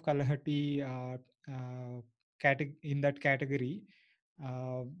King of Kalahati in that category,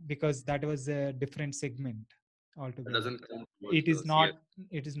 because that was a different segment That altogether. doesn't count towards It the is CS. not.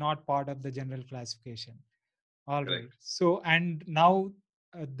 It is not part of the general classification. All right. Correct. So, and now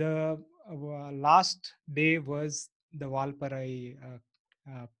the last day was the Valparai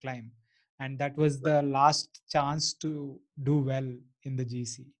climb, and that was Right. the last chance to do well in the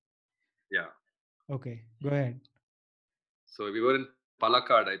GC. Yeah. Okay, go ahead. So we were in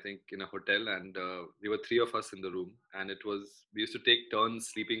Palakkad, I think, in a hotel, and we were three of us in the room, and we used to take turns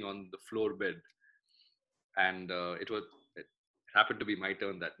sleeping on the floor bed, and it happened to be my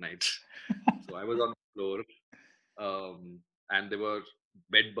turn that night. So I was on the floor, and there were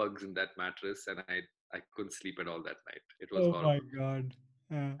bed bugs in that mattress, and I couldn't sleep at all that night. It was Oh horrible. my God.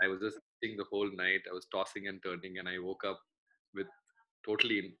 I was just sitting the whole night. I was tossing and turning, and I woke up with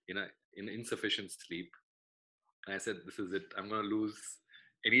totally in insufficient sleep. And I said, "This is it. I'm going to lose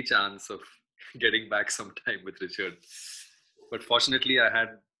any chance of getting back sometime with Richard." But fortunately, I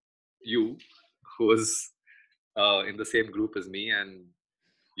had you, who was in the same group as me, and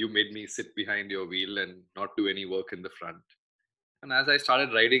you made me sit behind your wheel and not do any work in the front. And as I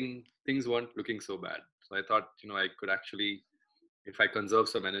started riding, things weren't looking so bad. So I thought, I could actually, if I conserve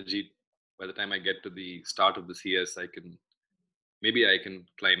some energy, by the time I get to the start of the CS, maybe I can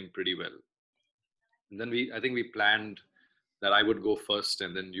climb pretty well. And then I think we planned that I would go first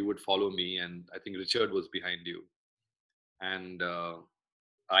and then you would follow me. And I think Richard was behind you. And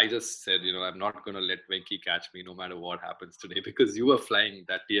I just said, I'm not going to let Venki catch me no matter what happens today because you were flying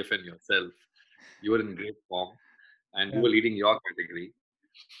that TFN yourself. You were in great form and you Yeah. were leading your category.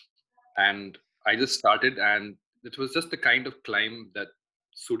 And I just started, and it was just the kind of climb that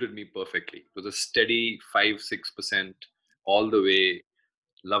suited me perfectly. It was a steady 5-6% all the way,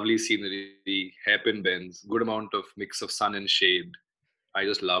 lovely scenery, hairpin bends, good amount of mix of sun and shade. I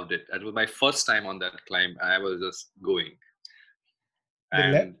just loved it. And it was my first time on that climb. I was just going, The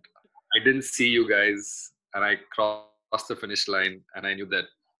and I didn't see you guys, and I crossed the finish line, and I knew that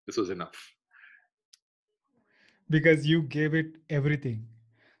this was enough. because you gave it everything,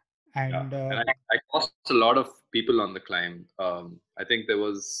 Yeah, and and I crossed a lot of people on the climb. I think there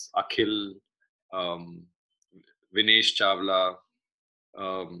was Akhil, um, Vinesh Chawla.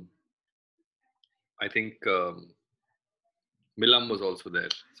 Um, I think Milam was also there.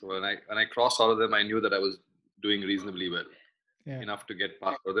 So when I crossed all of them, I knew that I was doing reasonably well, yeah, enough to get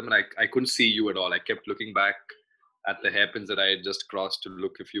past all of them. And I couldn't see you at all. I kept looking back at the hairpins that I had just crossed to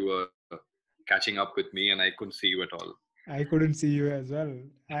look if you were catching up with me, and I couldn't see you at all. I couldn't see you as well,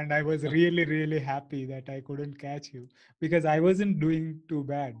 and I was really really happy that I couldn't catch you because I wasn't doing too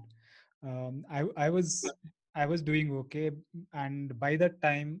bad. I was doing okay, and by that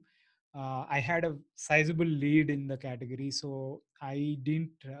time, I had a sizable lead in the category, so I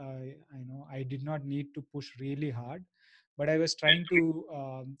didn't, I did not need to push really hard, but I was trying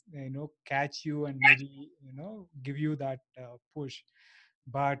to, catch you and maybe give you that push,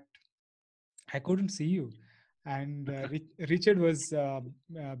 but I couldn't see you. And Richard was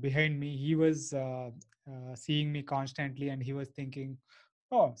behind me. He was seeing me constantly, and he was thinking,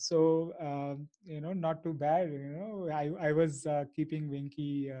 "Oh, so not too bad." I was keeping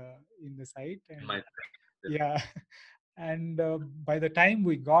Winky in the sight, In and my yeah. And by the time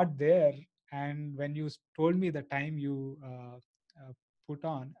we got there, and when you told me the time you put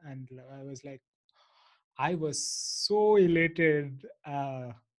on, and I was like, I was so elated.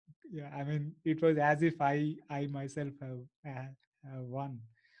 Yeah, I mean, it was as if I myself have won.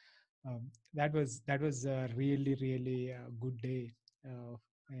 That was a really really good day, uh,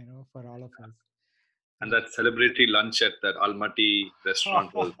 for all of us. and that celebratory lunch at that Almaty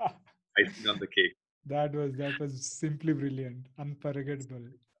restaurant was Yeah. icing on the cake. That was simply brilliant, unforgettable.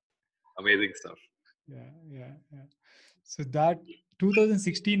 Amazing stuff. Yeah. So that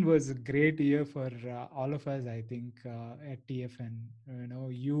 2016 was a great year for all of us, I think, at TFN.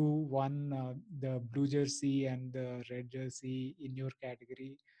 You won the blue jersey and the red jersey in your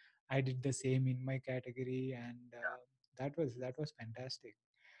category. I did the same in my category, and that was fantastic.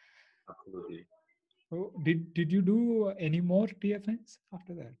 Absolutely. Oh, did you do any more TFNs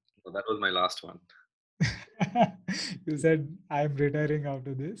after that? So that was my last one. You said I'm retiring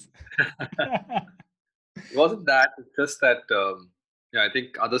after this. It wasn't that. It's just that, yeah, I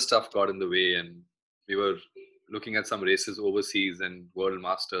think other stuff got in the way, and we were looking at some races overseas and World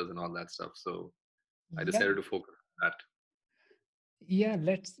Masters and all that stuff. So I Yeah, decided to focus on that. yeah.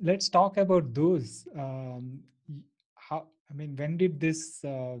 Let's talk about those. How, I mean, when did this?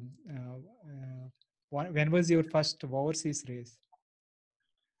 When was your first overseas race?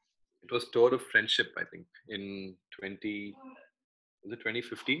 It was Tour of Friendship, I think, in 20. Was it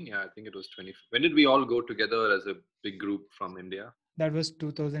 2015? Yeah, I think it was 20. When did we all go together as a big group from India? That was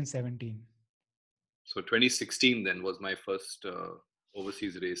 2017. So 2016 then was my first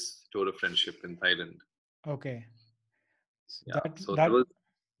overseas race, Tour of Friendship in Thailand. Okay, so Yeah, that so there that.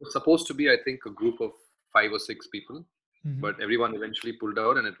 was supposed to be, I think, a group of 5 or 6 people, Mhm. but everyone eventually pulled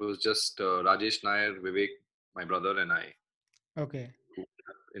out, and it was just Rajesh Nair, Vivek, my brother, and I Okay, who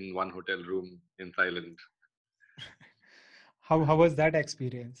were in one hotel room in Thailand. how was that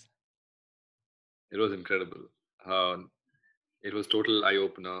experience? It was incredible. Uh, it was total eye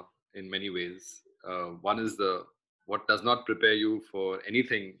opener in many ways. One is the what does not prepare you for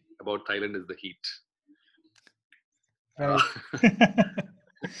anything about Thailand is the heat. Right. Uh,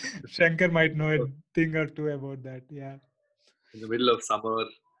 Shankar might know a thing or two about that. Yeah. in the middle of summer,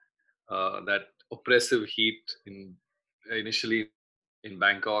 that oppressive heat in initially in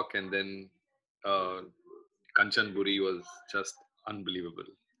Bangkok and then uh, Kanchanburi was just unbelievable.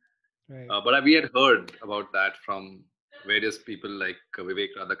 Right. But we had heard about that from various people like Vivek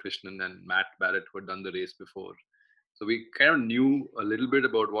Radhakrishnan and Matt Barrett who had done the race before. So we kind of knew a little bit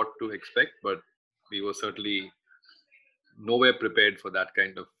about what to expect, but we were certainly nowhere prepared for that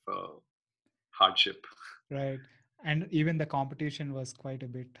kind of hardship. Right. And even the competition was quite a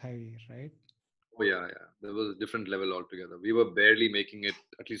bit high, right? Oh yeah. There was a different level altogether. We were barely making it.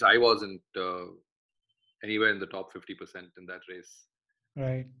 At least I wasn't anywhere in the top 50% in that race.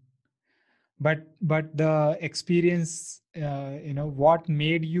 Right. But the experience, what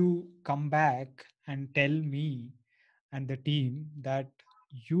made you come back and tell me and the team that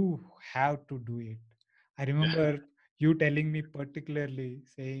you have to do it? I remember you telling me particularly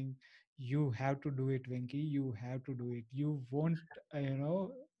saying, you have to do it, Venki. You have to do it. You won't,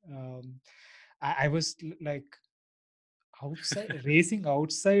 um, I was like, outside racing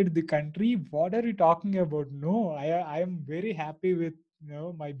outside the country, what are you talking about? No, I am very happy with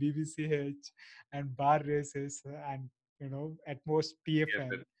my BBCH and bar races, and at most Yeah,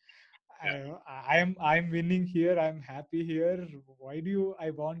 TFN. yeah. I'm winning here, I'm happy here. Why do you I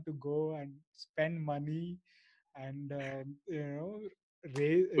want to go and spend money and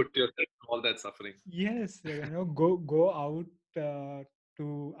raise? Put yourself in all that suffering. Yes, go out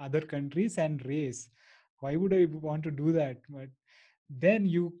to other countries and race. Why would I want to do that? But then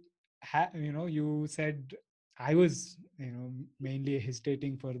you said, I was mainly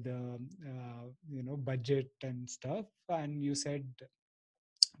hesitating for the budget and stuff, and you said,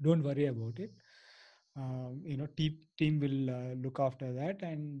 don't worry about it. Team will look after that,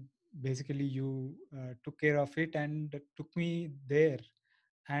 and basically you took care of it and took me there.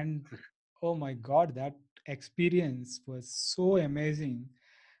 And oh my god, that experience was so amazing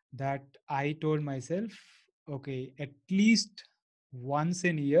that I told myself, okay, at least once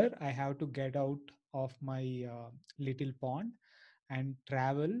in a year I have to get out of my little pond and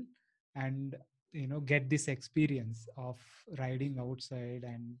travel and get this experience of riding outside,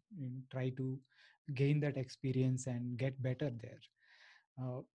 and try to gain that experience and get better there.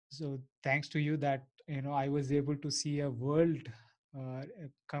 So thanks to you that I was able to see a world, a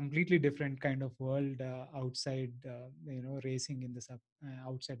completely different kind of world outside racing in the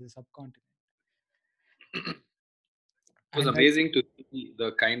outside the subcontinent. It was And that's amazing to see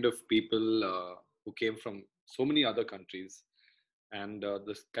the kind of people who came from so many other countries, and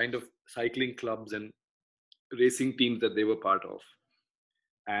the kind of cycling clubs and racing teams that they were part of,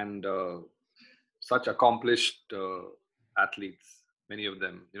 and such accomplished athletes, many of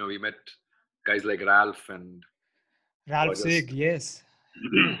them. We met guys like Ralph, and who Ralph are Sig, just yes.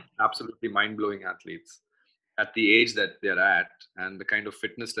 absolutely mind-blowing athletes at the age that they're at, and the kind of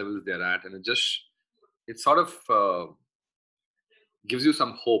fitness levels they're at. And it sort of gives you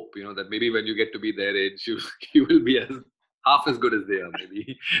some hope, that maybe when you get to be their age, you you will be as half as good as they are,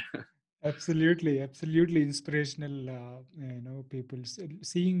 maybe. Absolutely, absolutely inspirational. People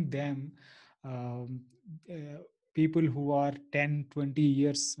seeing them, um, uh, people who are 10, 20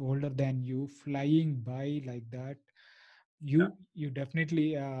 years older than you flying by like that. Yeah. You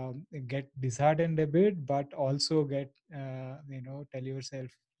definitely get disheartened a bit, but also get tell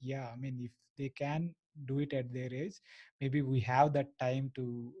yourself, yeah. I mean, if they can do it at their age, maybe we have that time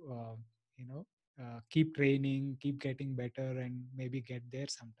to you know keep training, keep getting better, and maybe get there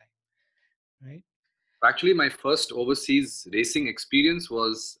sometime, right? Actually, my first overseas racing experience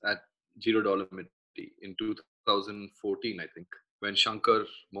was at Giro Dolomiti in 2014, I think, when Shankar,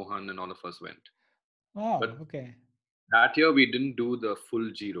 Mohan, and all of us went. But Oh, okay. that year we didn't do the full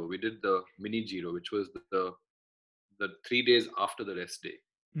Giro. We did the mini Giro, which was the 3 days after the rest day.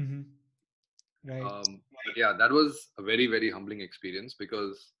 Mm-hmm. Right. But yeah, that was a very, very humbling experience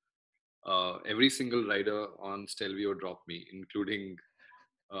because every single rider on Stelvio dropped me, including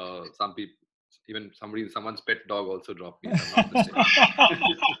some people, even someone's pet dog also dropped me, if I'm not mistaken.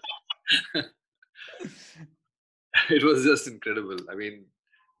 It was just incredible. I mean,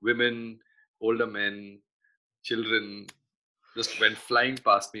 women, older men, children just went flying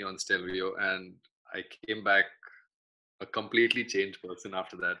past me on Stelvio, and I came back a completely changed person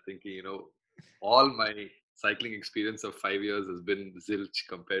after that, thinking, all my cycling experience of 5 years has been zilch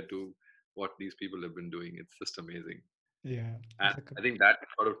compared to what these people have been doing. It's just amazing. Yeah, And it's a I think that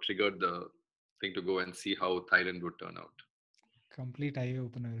sort of triggered the thing to go and see how Thailand would turn out. complete eye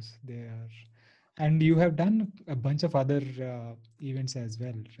openers. They are, and you have done a bunch of other events as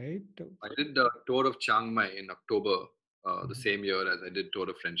well, right? I did the tour of Chiang Mai in October, the Mhm. same year as I did Tour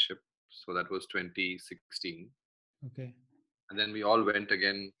of Friendship. So that was 2016. Okay, And then we all went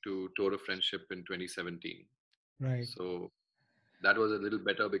again to Tour of Friendship in 2017. right. So that was a little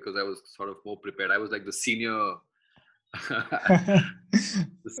better because I was sort of more prepared. I was like the senior,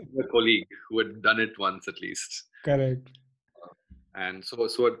 the senior colleague who had done it once at least. Correct. And so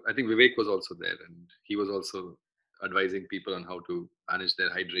I think Vivek was also there, and he was also advising people on how to manage their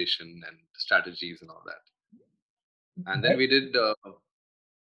hydration and strategies and all that. And then That, we did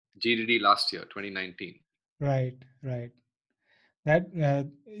GDD last year, 2019. right, right. That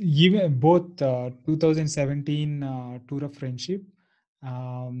even both 2017 Tour of Friendship,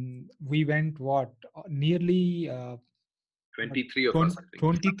 we went what nearly what 23 of us, I think.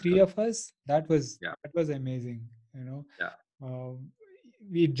 23 of us. Yeah, That was amazing. You know, yeah, Um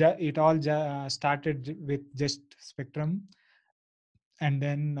it all started with just Spectrum, and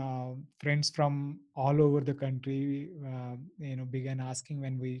then friends from all over the country began asking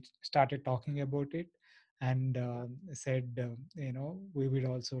when we started talking about it, and said we would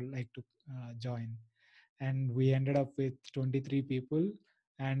also like to join, and we ended up with 23 people,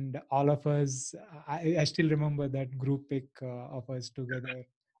 and all of us, I still remember that group pic of us together.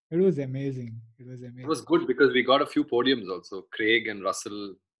 It was amazing. It was it was amazing. good because we got a few podiums also. Craig and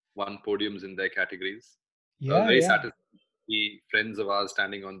Russell won podiums in their categories. So I was Yeah, very yeah. satisfied to see friends of ours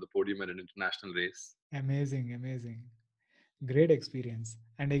standing on the podium at an international race. Amazing, amazing. Great experience.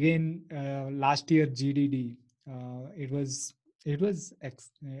 And again, last year GDD, it was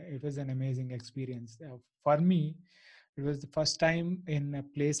an amazing experience for me. It was the first time in a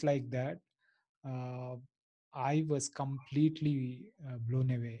place like that. uh, I was completely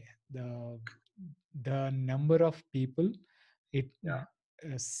blown away. The number of people, it Yeah,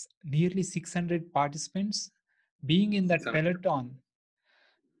 nearly 600 participants being in that 600. peloton.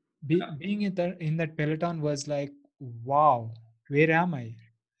 Yeah, Being in that peloton was like, wow, where am I?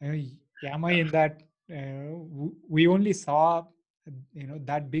 Am I yeah. in that? We only saw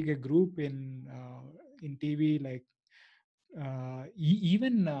that big a group in TV, like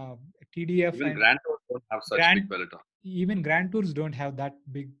even TDF Even and Grand Tours don't have such Grand big peloton. even Grand Tours don't have that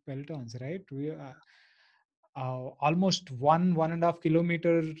big pelotons, right? We almost 1.5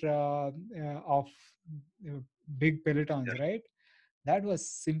 kilometer of big pelotons, Yeah. right? That was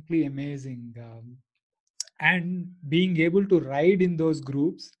simply amazing. And being able to ride in those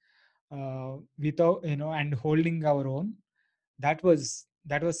groups without, and holding our own, that was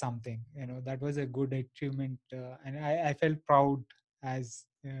something, that was a good achievement, and I felt proud as,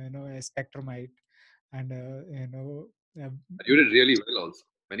 a spectrumite, and uh, You did really well also.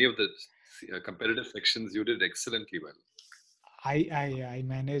 Many of the competitive sections you did excellently well. I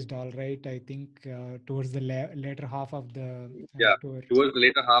managed all right, I think, towards the later half of the Yeah, tour. towards the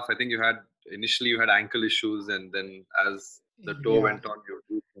later half, I think you had initially you had ankle issues, and then as the tour Yeah, went on, you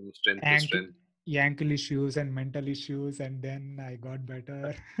grew from strength to ankle strength. ankle issues and mental issues, and then I got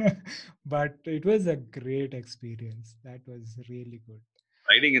better. But it was a great experience. That was really good.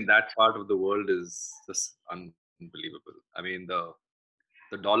 Riding in that part of the world is just unbelievable. I mean, the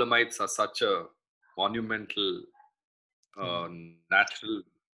Dolomites are such a monumental, Yeah. natural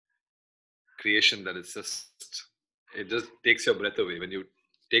creation that it's just it just takes your breath away when you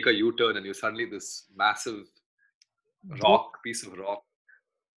take a U-turn and you suddenly this massive Though, piece of rock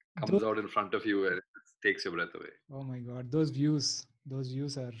though, comes out in front of you and it takes your breath away. oh my God, those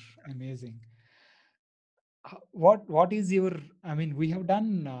views are amazing. What is your? I mean, we have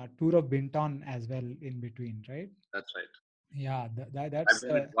done tour of Binton as well in between, right? That's right. Yeah, I've that's.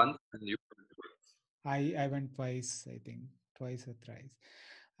 done it once and you've done it once. I went twice, I think, twice or thrice,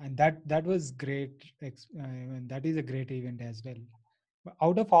 and that was great. I mean, that is a great event as well. But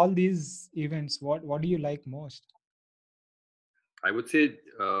out of all these events, what do you like most? I would say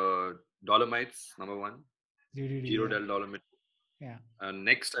Dolomites number one, GDD, Giro yeah, del Dolomite. yeah, And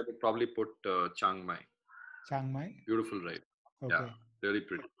next, I would probably put Chiang Mai. Chiang Mai. Beautiful ride. Yeah, Okay, really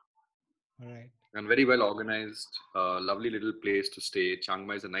pretty all right. and very well organized. Lovely little place to stay. Chiang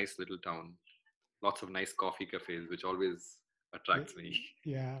Mai is a nice little town. Lots of nice coffee cafes, which always Y- attracts me.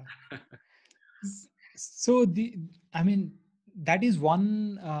 Yeah. So I mean, that is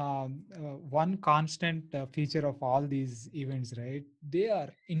one constant feature of all these events, right? They are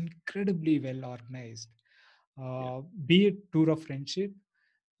incredibly well organized. Yeah, Be it tour of friendship,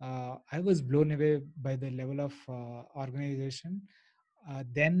 I was blown away by the level of organization.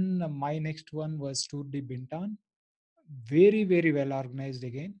 Then my next one was Tour de Bintan, very very well organized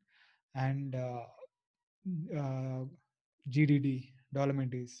again, and uh, GDD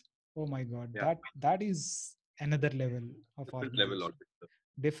Dolomites. Oh my God, yeah, that is another level of different level organization, altogether.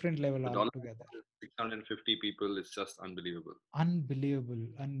 different level The altogether. Dolomites is 650 people. It's just unbelievable. Unbelievable.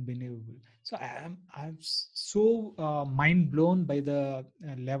 So I'm so mind blown by the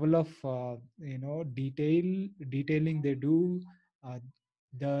level of detailing they do, uh,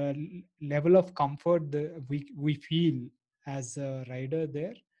 the level of comfort we feel as a rider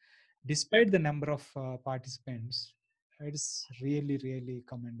there, Yeah, despite the number of participants. It's really really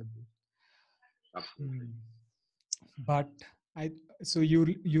commendable. absolutely. Hmm. But I so you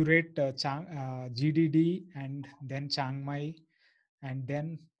rate GDD and then Chiang Mai, and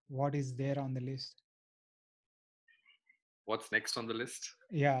then what is there on the list? What's next on the list?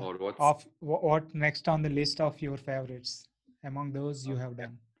 Yeah, Or what's of what next on the list of your favorites among those you have yeah,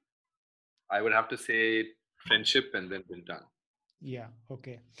 done? I would have to say friendship and then Bintan. Yeah,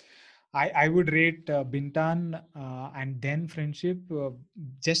 okay. I would rate Bintan and then friendship,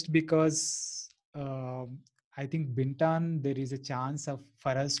 just because I think Bintan there is a chance of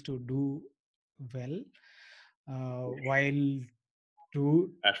for us to do well, while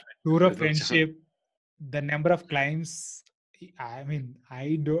to At tour friendship, of there's no chance. friendship, the number of climbs, I mean,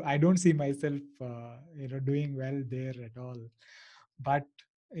 I don't see myself doing well there at all. But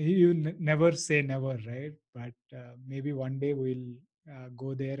you never say never, right? But maybe one day we'll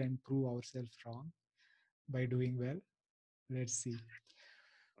go there and prove ourselves wrong by doing well. Let's see.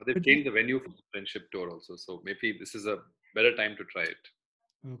 They've But changed the venue for the friendship tour also, so maybe this is a better time to try it.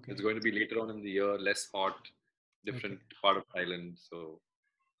 It's okay, going to be later on in the year, less hot, okay. different part of Thailand, so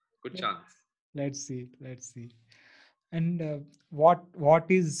good Let, chance. let's see. And what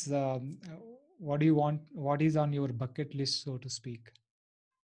do you want? What is on your bucket list, so to speak?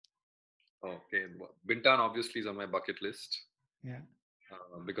 Okay, Bintan obviously is on my bucket list Yeah,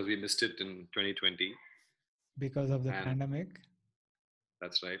 because we missed it in 2020, because of the and pandemic.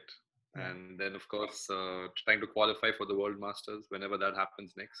 that's right. Yeah, And then of course trying to qualify for the World Masters whenever that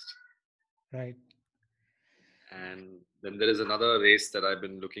happens next. right. And then there is another race that I've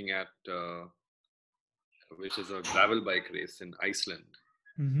been looking at, which is a gravel bike race in Iceland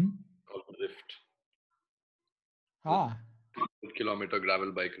Mm-hmm. called Rift. It's a Ah, 200-kilometer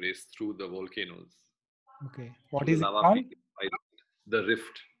gravel bike race through the volcanoes, okay. What through the is it lava called? peak. The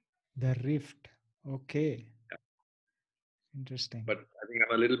Rift. The Rift. Okay, Yeah. interesting. But I think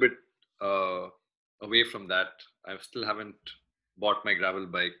I'm a little bit uh, away from that. I still haven't bought my gravel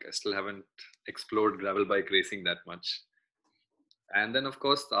bike. I still haven't explored gravel bike racing that much. And then, of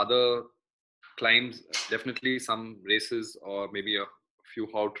course, the other climbs, definitely some races or maybe a few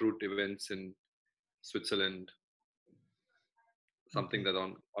hot route events in Switzerland, something Okay.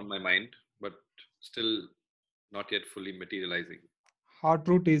 that's on my mind, but still not yet fully materializing. Hot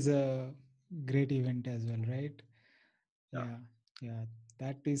route is a great event as well, right? Yeah, Yeah, yeah.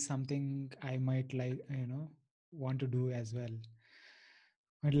 That is something I might like, want to do as well.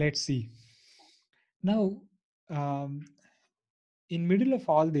 But let's see. Now, um, in middle of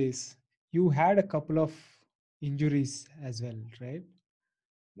all this, you had a couple of injuries as well, right?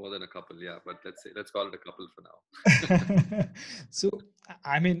 more than a couple. Yeah, but let's call it a couple for now. So,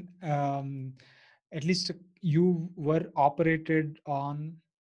 I mean, at least you were operated on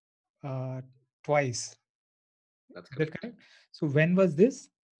uh, twice. That's Is that correct. correct? So, when was this?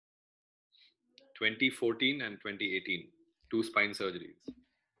 2014 and 2018, two spine surgeries.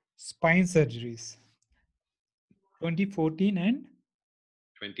 Spine surgeries, 2014 and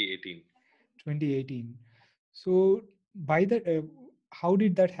 2018. 2018. So, by the how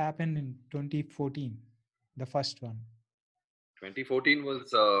did that happen in 2014? The first one. 2014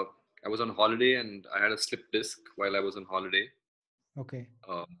 was I was on holiday and I had a slip disc while I was on holiday. Okay.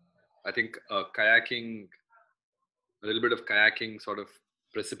 Uh, I think kayaking, a little bit of kayaking sort of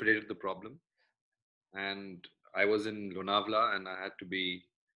precipitated the problem. And I was in Lonavala and I had to be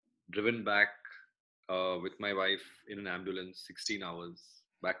driven back with my wife in an ambulance 16 hours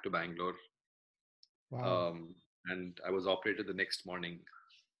back to Bangalore. Wow. Um, and I was operated the next morning.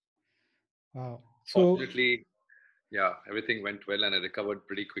 Wow. So, Fortunately, yeah, everything went well and I recovered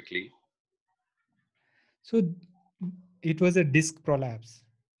pretty quickly. so it was a disc prolapse,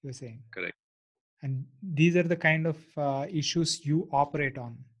 you're saying, Correct. and these are the kind of issues you operate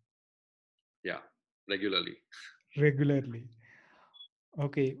on Yeah, regularly. regularly.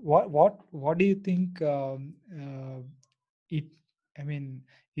 Okay. What do you think? It. I mean,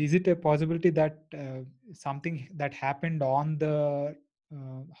 is it a possibility that something that happened on the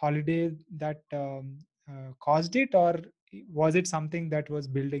holiday that caused it, or was it something that was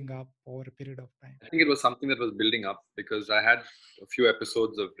building up over a period of time? I think it was something that was building up because I had a few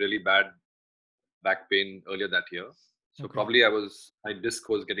episodes of really bad back pain earlier that year. So Okay. probably my disc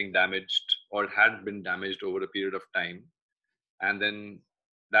was getting damaged or it had been damaged over a period of time. And then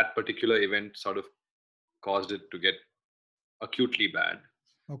that particular event sort of caused it to get acutely bad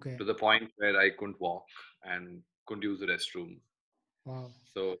Okay. to the point where I couldn't walk and couldn't use the restroom. Wow.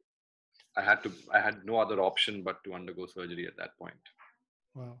 So I had no other option but to undergo surgery at that point.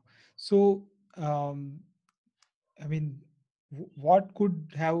 Wow. So, I mean, what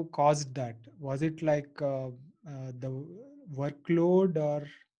could have caused that? Was it like the workload, or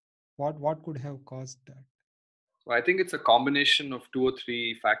what could have caused that? So I think it's a combination of two or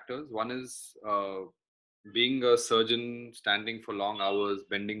three factors. One is being a surgeon, standing for long hours,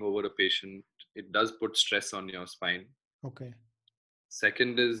 bending over a patient. It does put stress on your spine. Okay.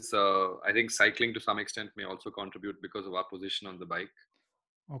 Second is, I think cycling to some extent may also contribute because of our position on the bike.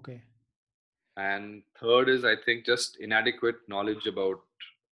 Okay. And third is, I think, just inadequate knowledge about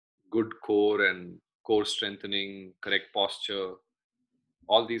good core and core strengthening, correct posture.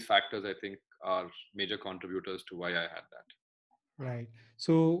 All these factors, I think, are major contributors to why I had that. Right.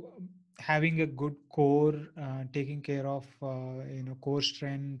 So, having a good core, taking care of core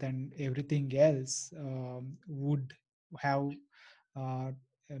strength and everything else would have uh,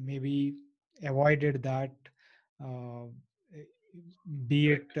 maybe avoided that, uh,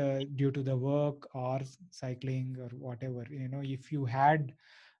 be it Correct. due to the work or cycling or whatever. If you had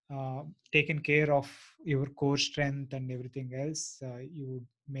uh, taken care of your core strength and everything else, you would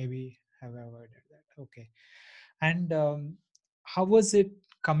maybe have avoided that. Okay. And how was it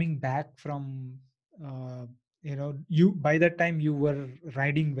coming back from? You by that time you were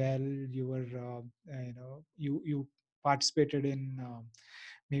riding well. You were, you participated in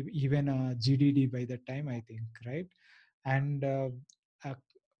maybe even a GDD by that time, I think, right? And uh,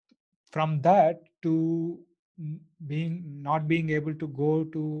 from that to being not being able to go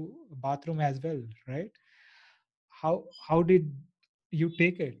to bathroom as well, right? How did you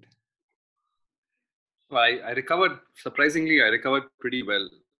take it? So I recovered, surprisingly, I recovered pretty well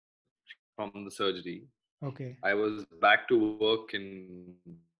from the surgery. I was Okay. back to work in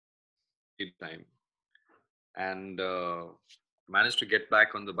pretty decent time and managed to get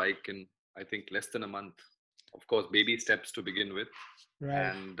back on the bike in, I think, less than a month. Of course, baby steps to begin with. Right.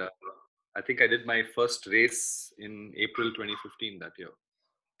 And I think I did my first race in April 2015 that year,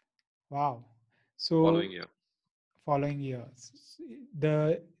 Wow. the following So year, following years,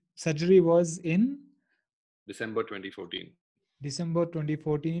 the surgery was in December 2014. December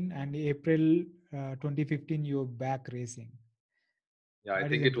 2014 and April 2015, you're back racing. Yeah, I That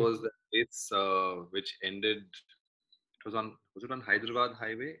is think it interesting. was the race which ended. It was it on Hyderabad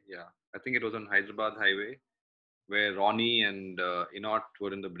Highway? Yeah, I think it was on Hyderabad Highway where Ronnie and Inot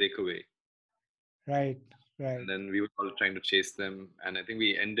were in the breakaway, Right, right. and then we were all trying to chase them. And I think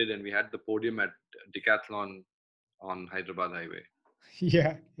we ended and we had the podium at Decathlon on Hyderabad Highway.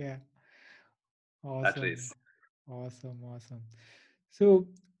 Yeah, yeah. That Awesome, race. awesome, awesome. So,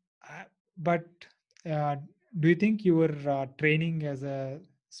 uh, but uh, do you think your training as a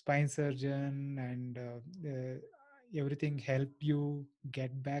spine surgeon and everything helped you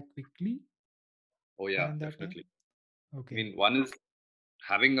get back quickly Oh yeah, during that time? definitely. I Okay. mean, one is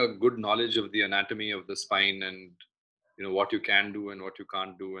having a good knowledge of the anatomy of the spine and what you can do and what you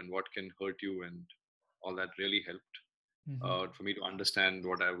can't do and what can hurt you, and all that really helped Hmm. for me to understand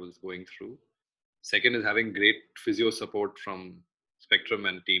what I was going through. Second is having great physio support from Spectrum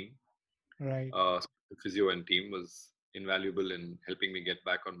and team. Right. uh, Physio and team was invaluable in helping me get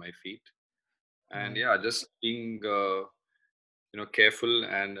back on my feet. And Right. yeah, just being careful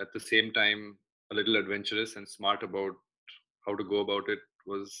and at the same time a little adventurous and smart about how to go about it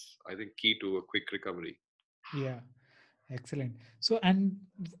was, I think, key to a quick recovery. Yeah. Excellent. So, and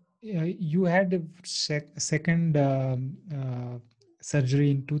you had a second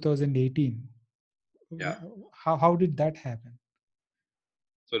surgery in 2018. Yeah. How did that happen?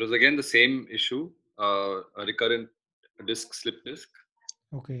 So it was again the same issue, a recurrent disc slip disc.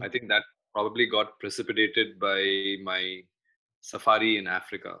 I Okay. think that probably got precipitated by my safari in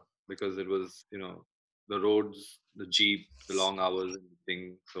Africa, because it was, the roads, the jeep, the long hours and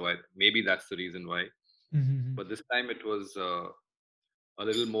thing. So maybe that's the reason why. Hmm. But this time it was a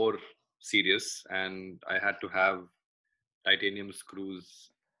little more serious, and I had to have titanium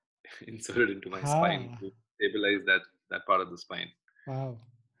screws inserted into my spine Ah, to stabilize that part of the spine. wow.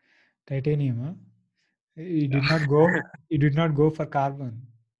 Titanium, huh? You Yeah. did not go. You did not go for carbon.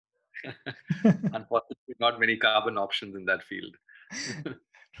 Unfortunately, not many carbon options in that field.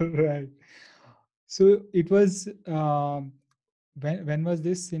 Right. So it was when was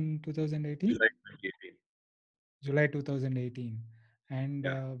this in 2018? July 2018. July 2018. And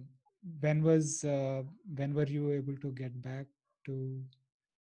Yeah. when was when were you able to get back to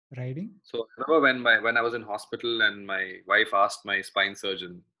riding? So I remember when I was in hospital and my wife asked my spine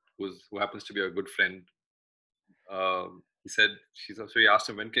surgeon, who happens to be a good friend. He asked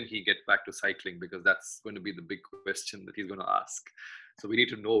him, when can he get back to cycling, because that's going to be the big question that he's going to ask. So we need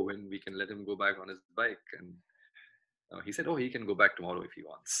to know when we can let him go back on his bike. And he said, oh, he can go back tomorrow if he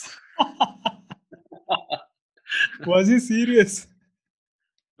wants. Was he serious?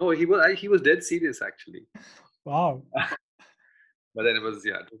 No, he was dead serious actually. Wow. But then it was,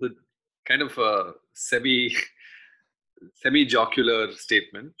 yeah, it was a kind of a semi jocular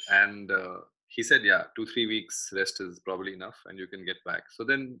statement. And he said, yeah, 2 3 weeks rest is probably enough and you can get back. So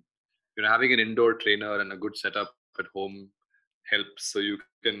then, having an indoor trainer and a good setup at home helps. So you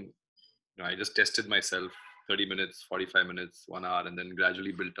can, I just tested myself 30 minutes, 45 minutes, 1 hour, and then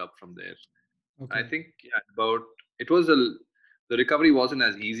gradually built up from there. I Okay. think, yeah, about it was the recovery wasn't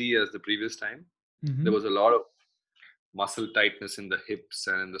as easy as the previous time. There Mm-hmm. was a lot of muscle tightness in the hips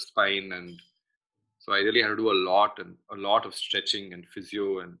and in the spine, and so I really had to do a lot of stretching and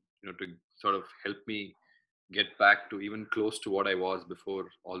physio, and to sort of help me get back to even close to what I was before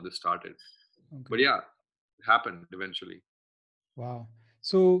all this started. But Okay. yeah, it happened eventually. Wow.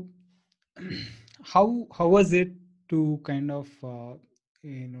 So, how was it to kind of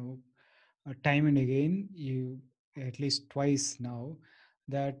you know time and again, you at least twice now,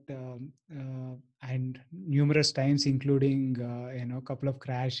 that and numerous times, including a couple of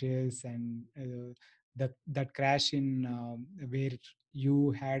crashes, and that crash in where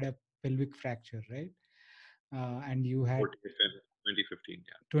you had a pelvic fracture, right? And you had 2015,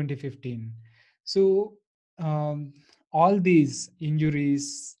 yeah. 2015. So all these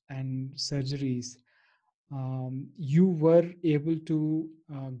injuries and surgeries, you were able to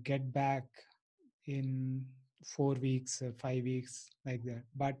get back in 4 weeks, 5 weeks, like that.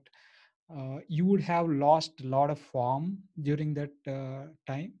 But you would have lost a lot of form during that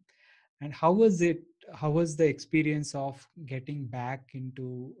time. And how was it? How was the experience of getting back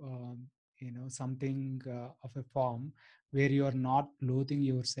into something of a form where you are not loathing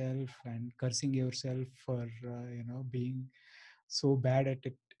yourself and cursing yourself for being so bad at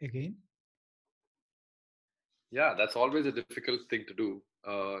it again? Yeah, that's always a difficult thing to do.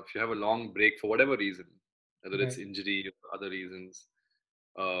 If you have a long break for whatever reason, whether it's Right. injury or other reasons,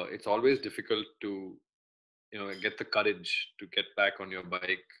 it's always difficult to get the courage to get back on your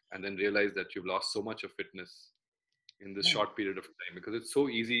bike and then realize that you've lost so much of fitness in this Right. short period of time, because it's so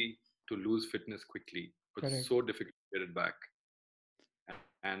easy to lose fitness quickly, but Correct. so difficult to get it back.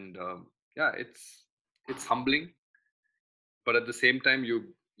 And yeah, it's humbling, but at the same time,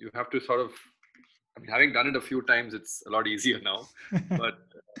 you have to sort of, I mean, having done it a few times, it's a lot easier now. But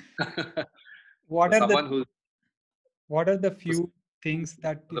for What are someone the who's what are the for few things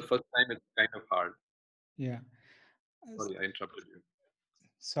that the first time, it's kind of hard. yeah. Sorry, I interrupted you.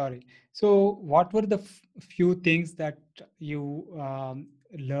 Sorry. So, what were the few things that you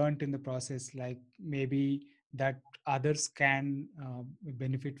learned in the process, like maybe that others can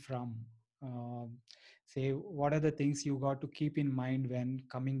benefit from? Um, Say, what are the things you got to keep in mind when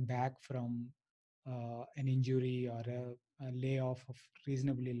coming back from an injury or a layoff of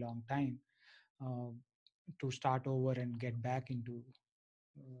reasonably long time uh, to start over and get back into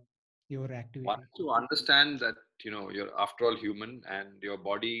uh, your One, activity? to understand that you're after all human, and your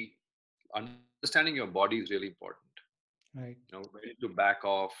body, understanding your body is really important. Right. When to back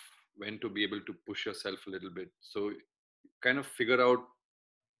off, when to be able to push yourself a little bit. So kind of figure out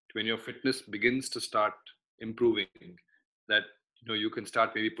when your fitness begins to start improving, that you can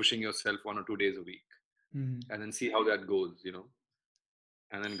start maybe pushing yourself 1 or 2 days a week, Mhm. and then see how that goes,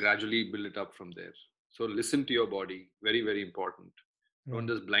 and then gradually build it up from there. So listen to your body, very very important. Don't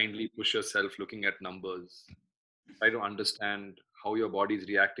Right. just blindly push yourself looking at numbers. Try to understand how your body is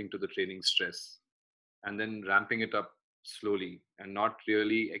reacting to the training stress, and then ramping it up slowly, and not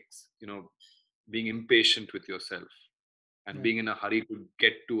really being impatient with yourself, and Right. being in a hurry to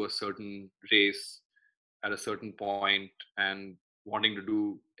get to a certain race at a certain point, and wanting to do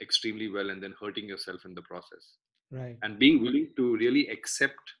extremely well and then hurting yourself in the process, Right. and being willing to really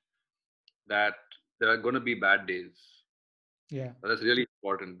accept that there are going to be bad days. Yeah. That's really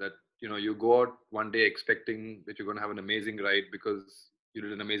important, that you go out one day expecting that you're going to have an amazing ride because you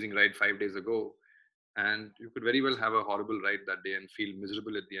did an amazing ride 5 days ago, and you could very well have a horrible ride that day and feel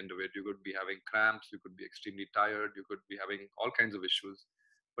miserable at the end of it. You could be having cramps, you could be extremely tired, you could be having all kinds of issues.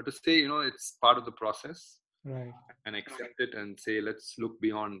 But to say it's part of the process, Right. and accept it and say, let's look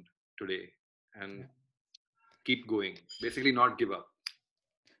beyond today and Yeah. keep going, basically not give up.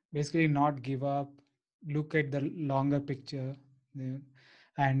 Basically, not give up, look at the longer picture, yeah,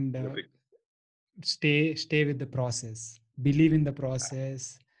 and Perfect. stay with the process. Believe in the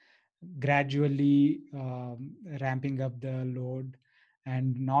process. Gradually ramping up the load,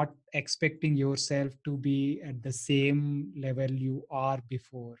 and not expecting yourself to be at the same level you are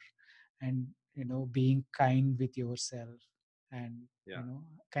before, and being kind with yourself, and Yeah,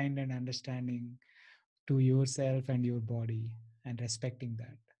 kind and understanding to yourself and your body, and respecting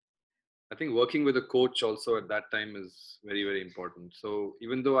that. I think working with a coach also at that time is very very important. So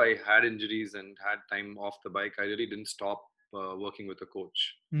even though I had injuries and had time off the bike, I really didn't stop working with a coach.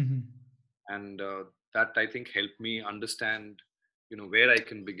 Hmm. And that, I think, helped me understand where I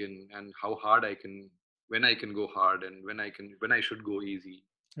can begin, and how hard I can, when I can go hard, and when I should go easy.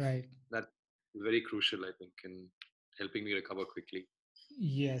 Right. That is very crucial, I think, in helping me recover quickly.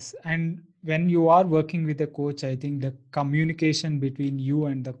 Yes, and when you are working with a coach, I think the communication between you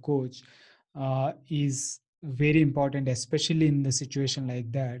and the coach is very important, especially in the situation like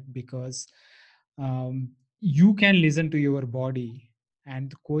that, because um, you can listen to your body,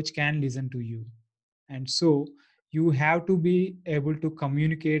 and the coach can listen to you, and so you have to be able to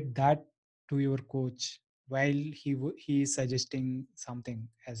communicate that to your coach while he is suggesting something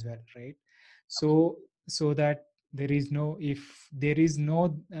as well, right? So Absolutely. so that there is no, if there is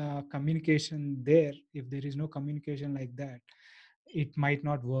no communication there, if there is no communication like that, it might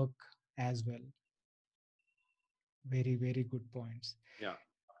not work as well. Very, very good points. Yeah.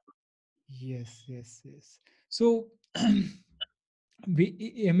 Yes, yes, yes. So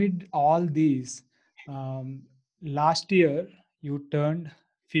amid all these, um, last year you turned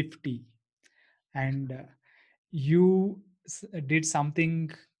 50, and you did something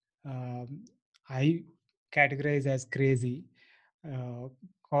um, I categorize as crazy, uh,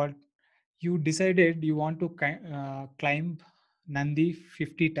 called, you decided you want to climb Nandi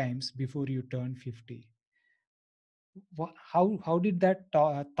 50 times before you turn 50. How did that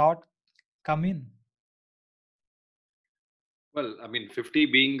thought come in? Well, I mean, 50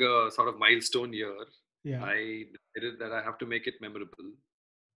 being a sort of milestone year, Yeah. I decided that I have to make it memorable.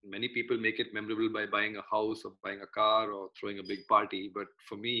 Many people make it memorable by buying a house or buying a car or throwing a big party. But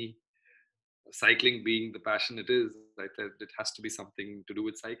for me, cycling being the passion it is, I thought it has to be something to do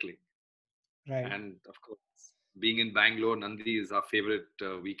with cycling. Right. And of course, being in Bangalore, Nandi is our favorite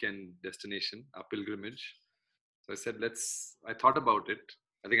weekend destination, our pilgrimage. So I said, I thought about it.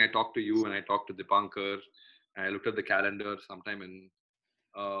 I think I talked to you and I talked to Dipankar. And I looked at the calendar sometime in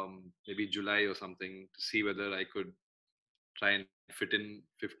maybe July or something, to see whether I could try and fit in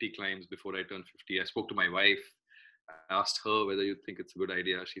 50 climbs before I turn 50. I spoke to my wife. I asked her whether you think it's a good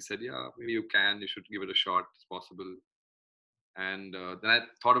idea. She said, yeah, maybe you can. You should give it a shot. It's possible. And then I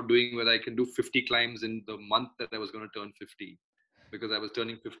thought of doing whether I can do 50 climbs in the month that I was going to turn 50, because I was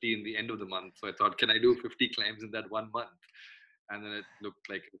turning 50 in the end of the month. So I thought, can I do 50 climbs in that 1 month? And then it looked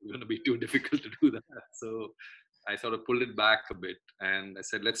like it was going to be too difficult to do that. So I sort of pulled it back a bit and I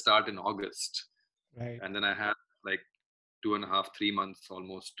said, let's start in August. Right. And then I had like 2.5, 3 months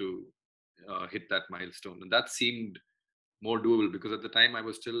almost to hit that milestone. And that seemed more doable because at the time I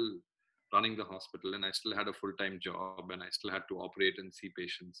was still running the hospital and I still had a full-time job and I still had to operate and see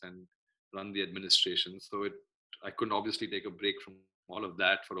patients and run the administration. So I couldn't obviously take a break from all of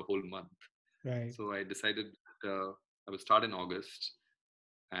that for a whole month. Right. So I decided I would start in August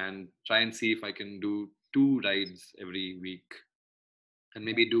and try and see if I can do 2 rides every week and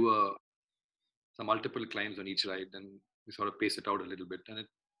maybe do some multiple climbs on each ride, and we sort of pace it out a little bit. And it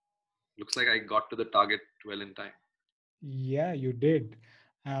looks like I got to the target well in time. Yeah, you did.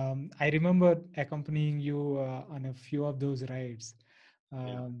 I remember accompanying you on a few of those rides. Yeah.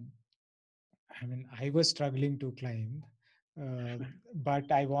 Um, I mean, I was struggling to climb, uh,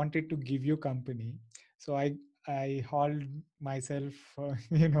 but I wanted to give you company, so I hauled myself,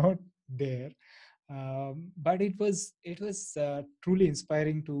 there. But it was truly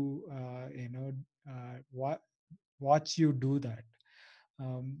inspiring to watch you do that.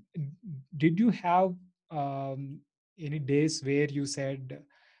 Did you have um, any days where you said,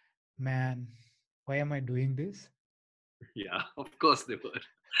 "Man, why am I doing this?" Yeah, of course they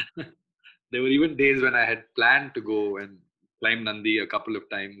were. There were even days when I had planned to go and climb Nandi a couple of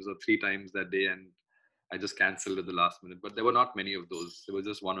times or 3 times that day, and I just cancelled at the last minute. But there were not many of those. There was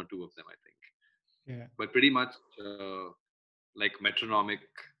just 1 or 2 of them, I think. Yeah, But pretty much like metronomic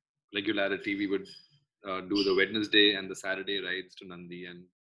regularity, we would do the Wednesday and the Saturday rides to Nandi, and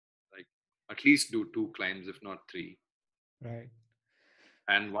like at least do 2 climbs, if not 3. right.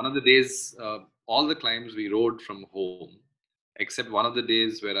 And one of the days, all the climbs we rode from home, except one of the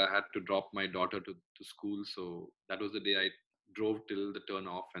days where I had to drop my daughter to school. So that was the day I drove till the turn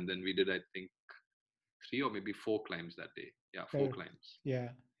off. And then we did, I think, 3 or maybe 4 climbs that day. Yeah, four Uh, climbs. yeah,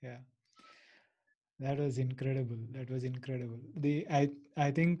 yeah. That was incredible. That was incredible.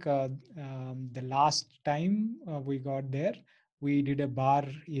 I think the last time we got there, we did a bar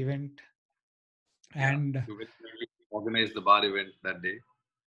event, Yeah. and We organized the bar event that day.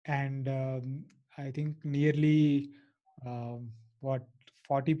 and I think nearly what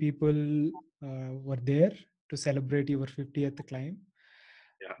 40 people were there to celebrate your 50th climb.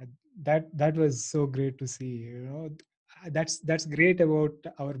 Yeah. Uh, that was so great to see. That's great about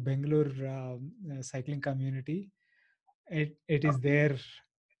our Bangalore cycling community. It is there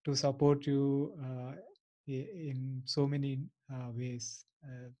to support you in so many ways.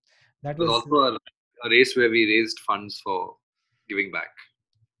 That It was was also a race where we raised funds for giving back.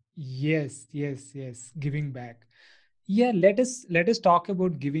 Yes, yes, yes. Giving back. Yeah, let us talk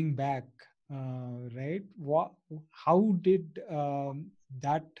about giving back. Right? What? How did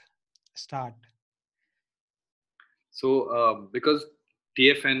that start? So, because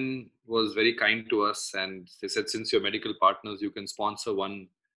TFN was very kind to us, and they said, since you're medical partners, you can sponsor one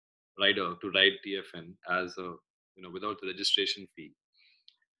rider to ride TFN as a, without the registration fee.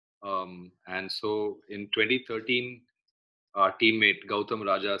 And so in 2013, our teammate Gautam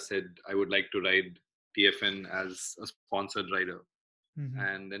Raja said, I would like to ride TFN as a sponsored rider. Hmm.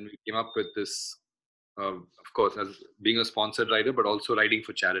 And then we came up with this, of course, as being a sponsored rider, but also riding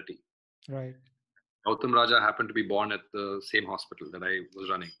for charity. Right, Gautam Raja happened to be born at the same hospital that I was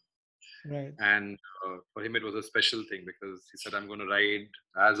running. right, And for him, it was a special thing because he said, I'm going to ride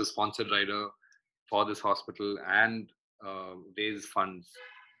as a sponsored rider for this hospital and raise funds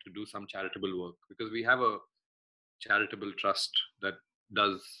to do some charitable work, because we have a charitable trust that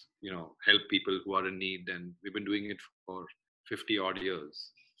does, help people who are in need. And we've been doing it for 50 odd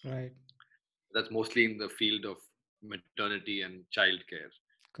years. right. That's mostly in the field of maternity and childcare.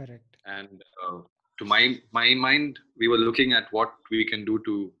 Correct. And to my mind, we were looking at what we can do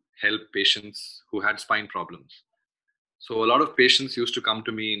to help patients who had spine problems. So a lot of patients used to come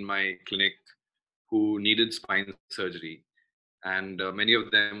to me in my clinic who needed spine surgery, and many of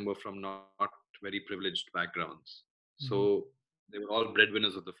them were from not very privileged backgrounds. Hmm. So they were all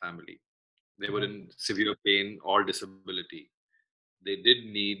breadwinners of the family. They were Right, in severe pain or disability. They did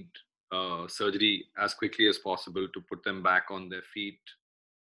need surgery as quickly as possible to put them back on their feet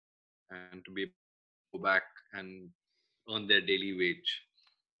and to be able to go back and earn their daily wage.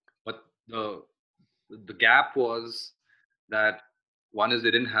 But the gap was that, one is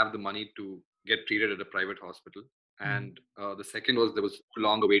they didn't have the money to get treated at a private hospital. And the second was there was too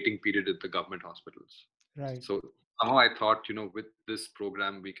long a waiting period at the government hospitals. Right. So somehow I thought, with this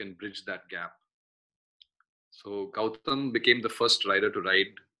program, we can bridge that gap. So Gautam became the first rider to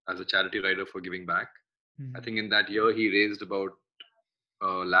ride as a charity rider for giving back. I Mm. think in that year he raised about a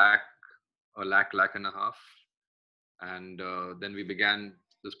lakh, lakh and a half, and then we began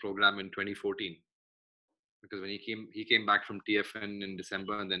this program in 2014 because when he came back from TFN in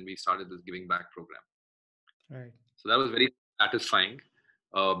December, and then we started this giving back program. Right. So that was very satisfying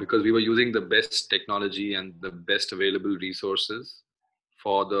because we were using the best technology and the best available resources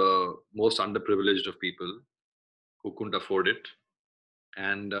for the most underprivileged of people who couldn't afford it.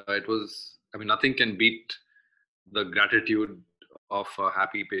 And it was, I mean, nothing can beat the gratitude of a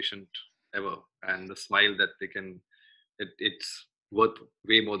happy patient ever, and the smile that they can, it's worth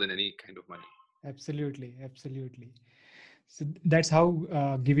way more than any kind of money. Absolutely, absolutely. So that's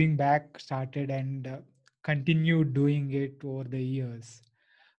how giving back started, and continued doing it over the years.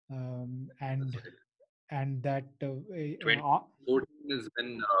 That's And right. that 2014 is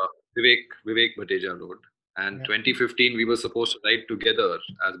when Vivek Bhateja rode, and yeah, 2015 we were supposed to ride together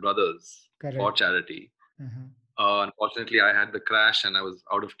as brothers for correct. charity. Uh-huh. Unfortunately, I had the crash and I was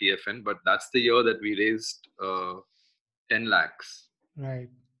out of TFN, but that's the year that we raised 10 lakhs, Right.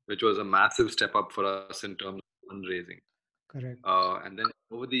 which was a massive step up for us in terms of fundraising. Correct. And then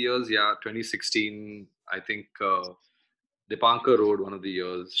over the years, yeah, 2016, I think Dipankar Road one of the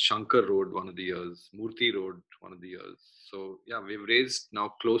years, Shankar Road one of the years, Murthy Road one of the years. So yeah, we've raised now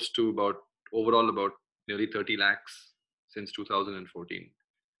close to about overall about nearly 30 lakhs since 2014.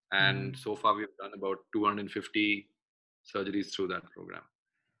 And Mm. so far we've done about 250 surgeries through that program.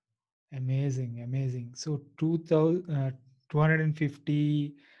 Amazing, amazing. So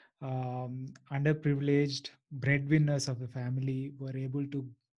 250 underprivileged breadwinners of the family were able to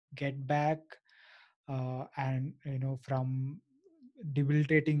get back, and from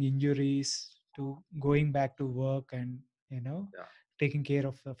debilitating injuries to going back to work, and Yeah. taking care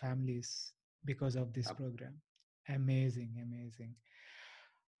of the families because of this Ab- program. Amazing, amazing.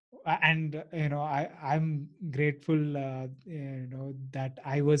 And I'm grateful, that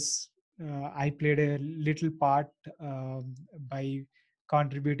I played a little part, by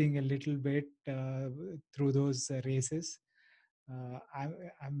contributing a little bit through those races.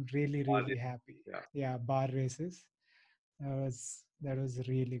 I'm really really happy. Yeah. Yeah, bar races. That was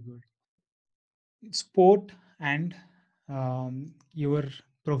really good. Sport and your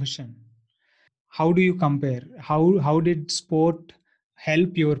profession, how do you compare? How did sport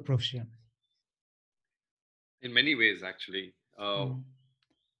help your profession? In many ways, actually. Mm.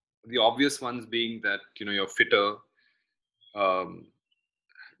 The obvious ones being that, you're fitter, um,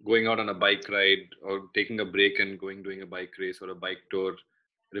 going out on a bike ride or taking a break and going doing a bike race or a bike tour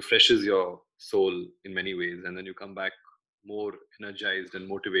refreshes your soul in many ways, and then you come back more energized and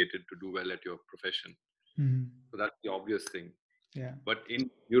motivated to do well at your profession. Mhm. So that's the obvious thing. Yeah. But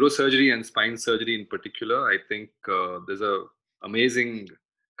in neurosurgery and spine surgery in particular, I think there's a amazing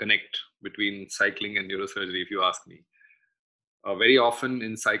connect between cycling and neurosurgery, if you ask me. Very often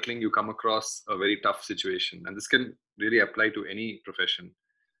in cycling, you come across a very tough situation, and this can really apply to any profession.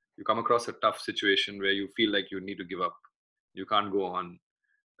 You come across a tough situation where you feel like you need to give up. You can't go on,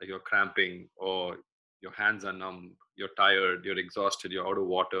 like you're cramping or your hands are numb, you're tired, you're exhausted, you're out of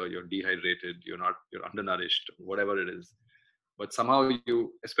water, you're dehydrated, you're undernourished, whatever it is. But somehow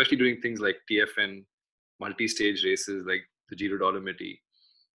you, especially doing things like TFN, multi-stage races like the Giro Dolomiti,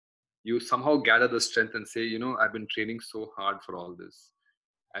 you somehow gather the strength and say, I've been training so hard for all this.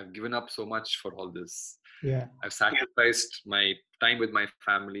 I've given up so much for all this. Yeah. I've sacrificed my time with my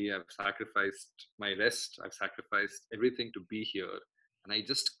family. I've sacrificed my rest. I've sacrificed everything to be here. And I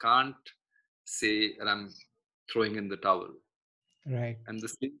just can't say that I'm throwing in the towel. Right. And the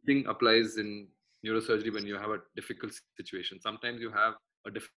same thing applies in neurosurgery when you have a difficult situation. Sometimes you have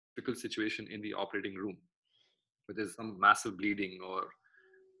a difficult situation in the operating room where there's some massive bleeding or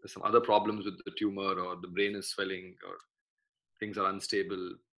there's some other problems with the tumor or the brain is swelling or things are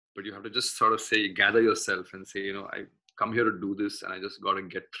unstable. But you have to just sort of say, gather yourself and say, I come here to do this and I just got to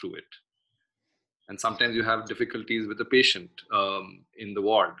get through it. And sometimes you have difficulties with the patient in the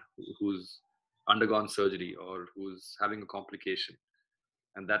ward who's undergone surgery or who's having a complication.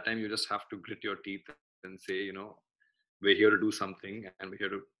 And that time you just have to grit your teeth and say, we're here to do something and we're here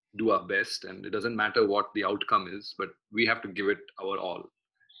to do our best. And it doesn't matter what the outcome is, but we have to give it our all.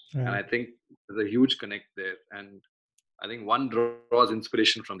 And I Right. think there's a huge connect there. And I think one draws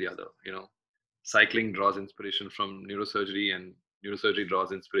inspiration from the other. Cycling draws inspiration from neurosurgery, and neurosurgery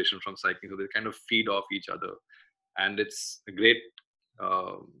draws inspiration from cycling. So they kind of feed off each other, and it's a great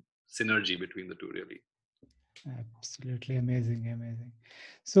synergy between the two, really. Absolutely amazing, amazing.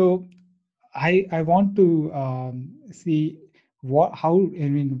 So I want to see what how I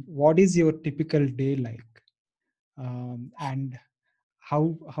mean what is your typical day like, and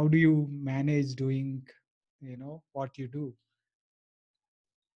how do you manage doing what you do?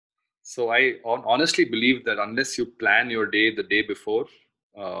 So I honestly believe that unless you plan your day the day before,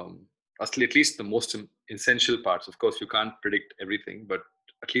 at least the most essential parts. Of course, you can't predict everything, but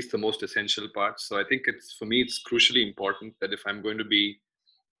at least the most essential parts. So I think it's for me, it's crucially important that if I'm going to be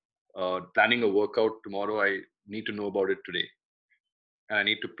planning a workout tomorrow, I need to know about it today, and I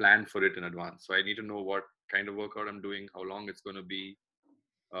need to plan for it in advance. So I need to know what kind of workout I'm doing, how long it's going to be,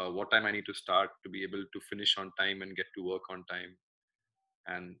 what time I need to start to be able to finish on time and get to work on time,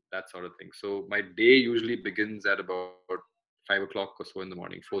 and that sort of thing. So my day usually begins at about 5 o'clock or so in the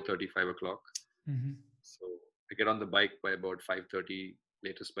morning, 4:30, 5 o'clock. Hmm. So I get on the bike by about 5:30,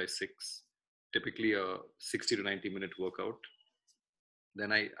 latest by 6. Typically a 60 to 90-minute workout.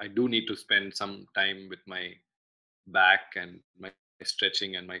 Then I do need to spend some time with my back and my stretching and my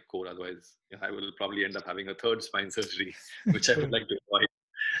core. Otherwise, I will probably end up having a third spine surgery, which I would like to avoid.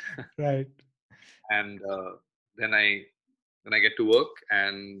 Right. And then I get to work,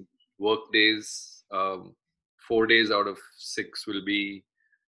 and work days, 4 days out of 6 will be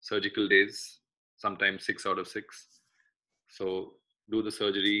surgical days, sometimes 6 out of 6. So do the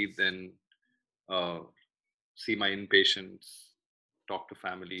surgery, then uh, see my inpatients, talk to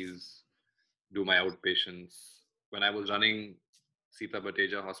families, do my outpatients. When I was running Sita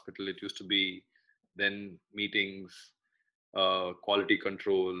Bhateja Hospital, it used to be then meetings, quality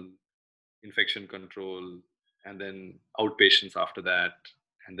control, infection control, and then outpatients after that,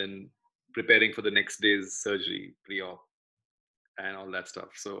 and then preparing for the next day's surgery, pre-op, and all that stuff.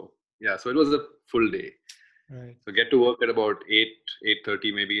 So yeah, so it was a full day. Right. So get to work at about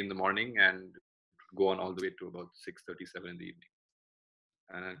 8:30 maybe in the morning, and go on all the way to about 6:37 in the evening,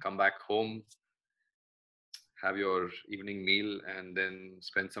 and then come back home, have your evening meal, and then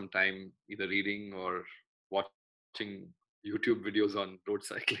spend some time either reading or watching YouTube videos on road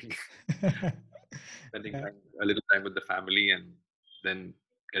cycling, spending time, Yeah, a little time with the family, and then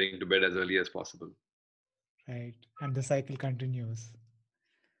getting to bed as early as possible. right. And the cycle continues.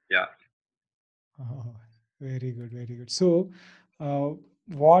 Yeah. Oh, very good, very good. So, uh,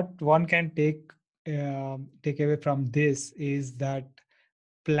 what one can take away from this is that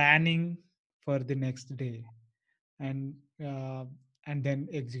planning for the next day, and uh, and then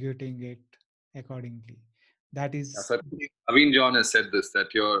executing it accordingly. That Yeah. is So Aveen John has said this,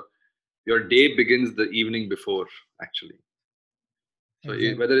 that your day begins the evening before, actually. So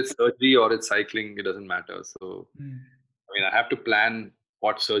exact. whether it's surgery or it's cycling, it doesn't matter. So Mm, I mean, I have to plan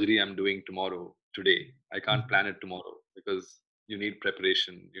what surgery I'm doing tomorrow, today. I can't mhm, plan it tomorrow because you need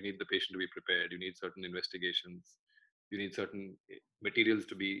preparation. You need the patient to be prepared. You need certain investigations. You need certain materials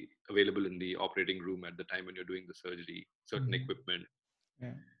to be available in the operating room at the time when you're doing the surgery, certain mhm. equipment,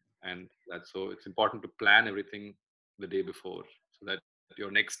 Yeah. and that. So it's important to plan everything the day before so that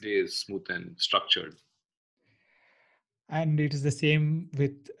your next day is smooth and structured. And it is the same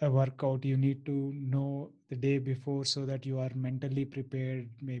with a workout. You need to know the day before so that you are mentally prepared.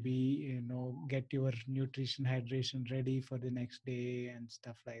 Maybe, get your nutrition, hydration ready for the next day and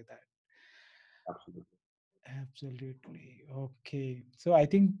stuff like that. Absolutely. Absolutely. Okay. So I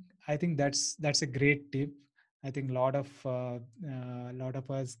think that's a great tip. I think lot of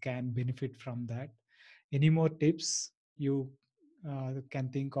us can benefit from that. Any more tips you can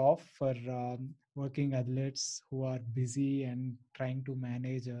think of for working athletes who are busy and trying to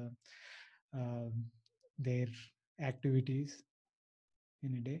manage um their activities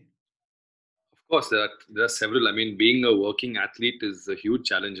in a day? Of course, there are several. I mean, being a working athlete is a huge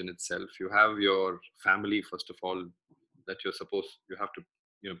challenge in itself. You have your family, first of all, that you have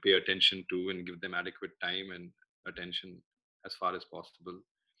to pay attention to and give them adequate time and attention as far as possible.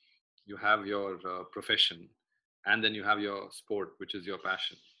 You have your profession, and then you have your sport, which is your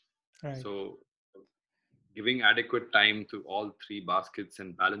passion. Right. So giving adequate time to all three baskets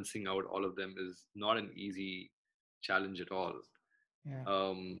and balancing out all of them is not an easy challenge at all. Yeah.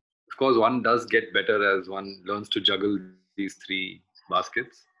 um, of course, one does get better as one learns to juggle these three baskets,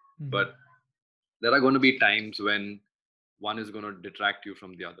 but Hmm. there are going to be times when one is going to detract you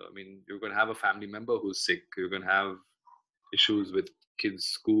from the other. I mean, you're going to have a family member who's sick, you're going to have issues with kids'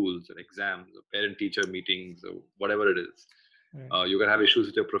 schools or exams or parent teacher meetings or whatever it is. Right. You're going to have issues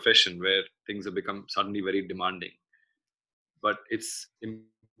with your profession where things have become suddenly very demanding. But it's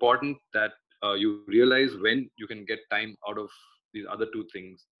important that you realize when you can get time out of these other two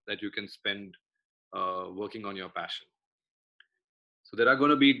things that you can spend working on your passion. So there are going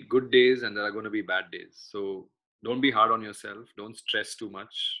to be good days and there are going to be bad days. So don't be hard on yourself. Don't stress too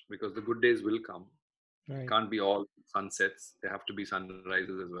much because the good days will come. It Right. can't be all sunsets. There have to be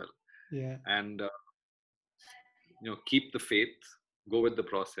sunrises as well. Yeah. And keep the faith. Go with the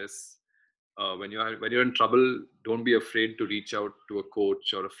process. When you're in trouble, don't be afraid to reach out to a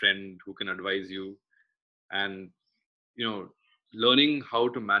coach or a friend who can advise you. And you know learning how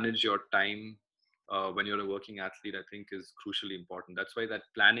to manage your time when you're a working athlete, I think, is crucially important. That's why that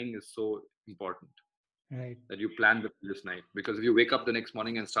planning is so important, Right. that you plan the previous night, because if you wake up the next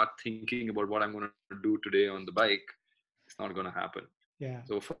morning and start thinking about what I'm going to do today on the bike, it's not going to happen. Yeah.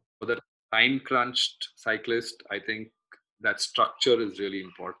 So for the time crunched cyclist, I think that structure is really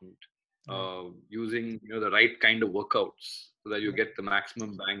important. Right. Using the right kind of workouts so that you Right. get the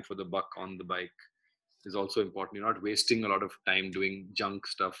maximum bang for the buck on the bike is also important. You're not wasting a lot of time doing junk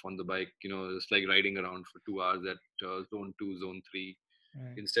stuff on the bike. It's like riding around for 2 hours at zone 2, zone 3.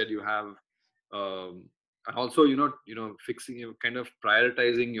 Right. Instead, you have, and also, fixing, kind of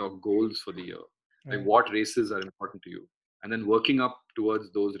prioritizing your goals for the year. Like Right. what races are important to you, and then working up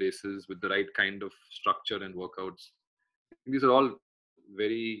towards those races with the right kind of structure and workouts. I think these are all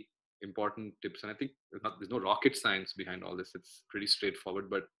very important tips, and I think there's no rocket science behind all this. It's pretty straightforward,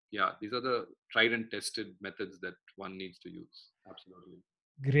 but yeah, these are the tried and tested methods that one needs to use. Absolutely.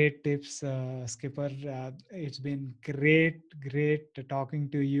 Great tips, Skipper. It's been great talking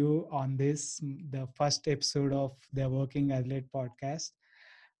to you on this, the first episode of the Working Athlete podcast.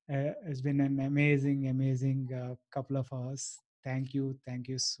 It's been an amazing couple of hours. Thank you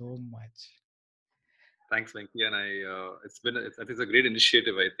so much. Thanks, Venki. And it's a great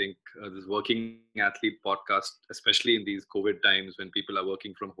initiative. I think this working athlete podcast, especially in these COVID times when people are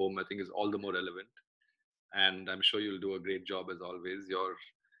working from home, I think is all the more relevant. And I'm sure you'll do a great job as always. Your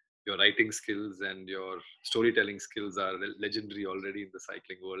writing skills and your storytelling skills are legendary already in the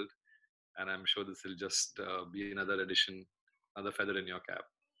cycling world. And I'm sure this will just be another addition, another feather in your cap.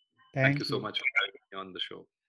 Thank you Thank so you. much for having me on the show.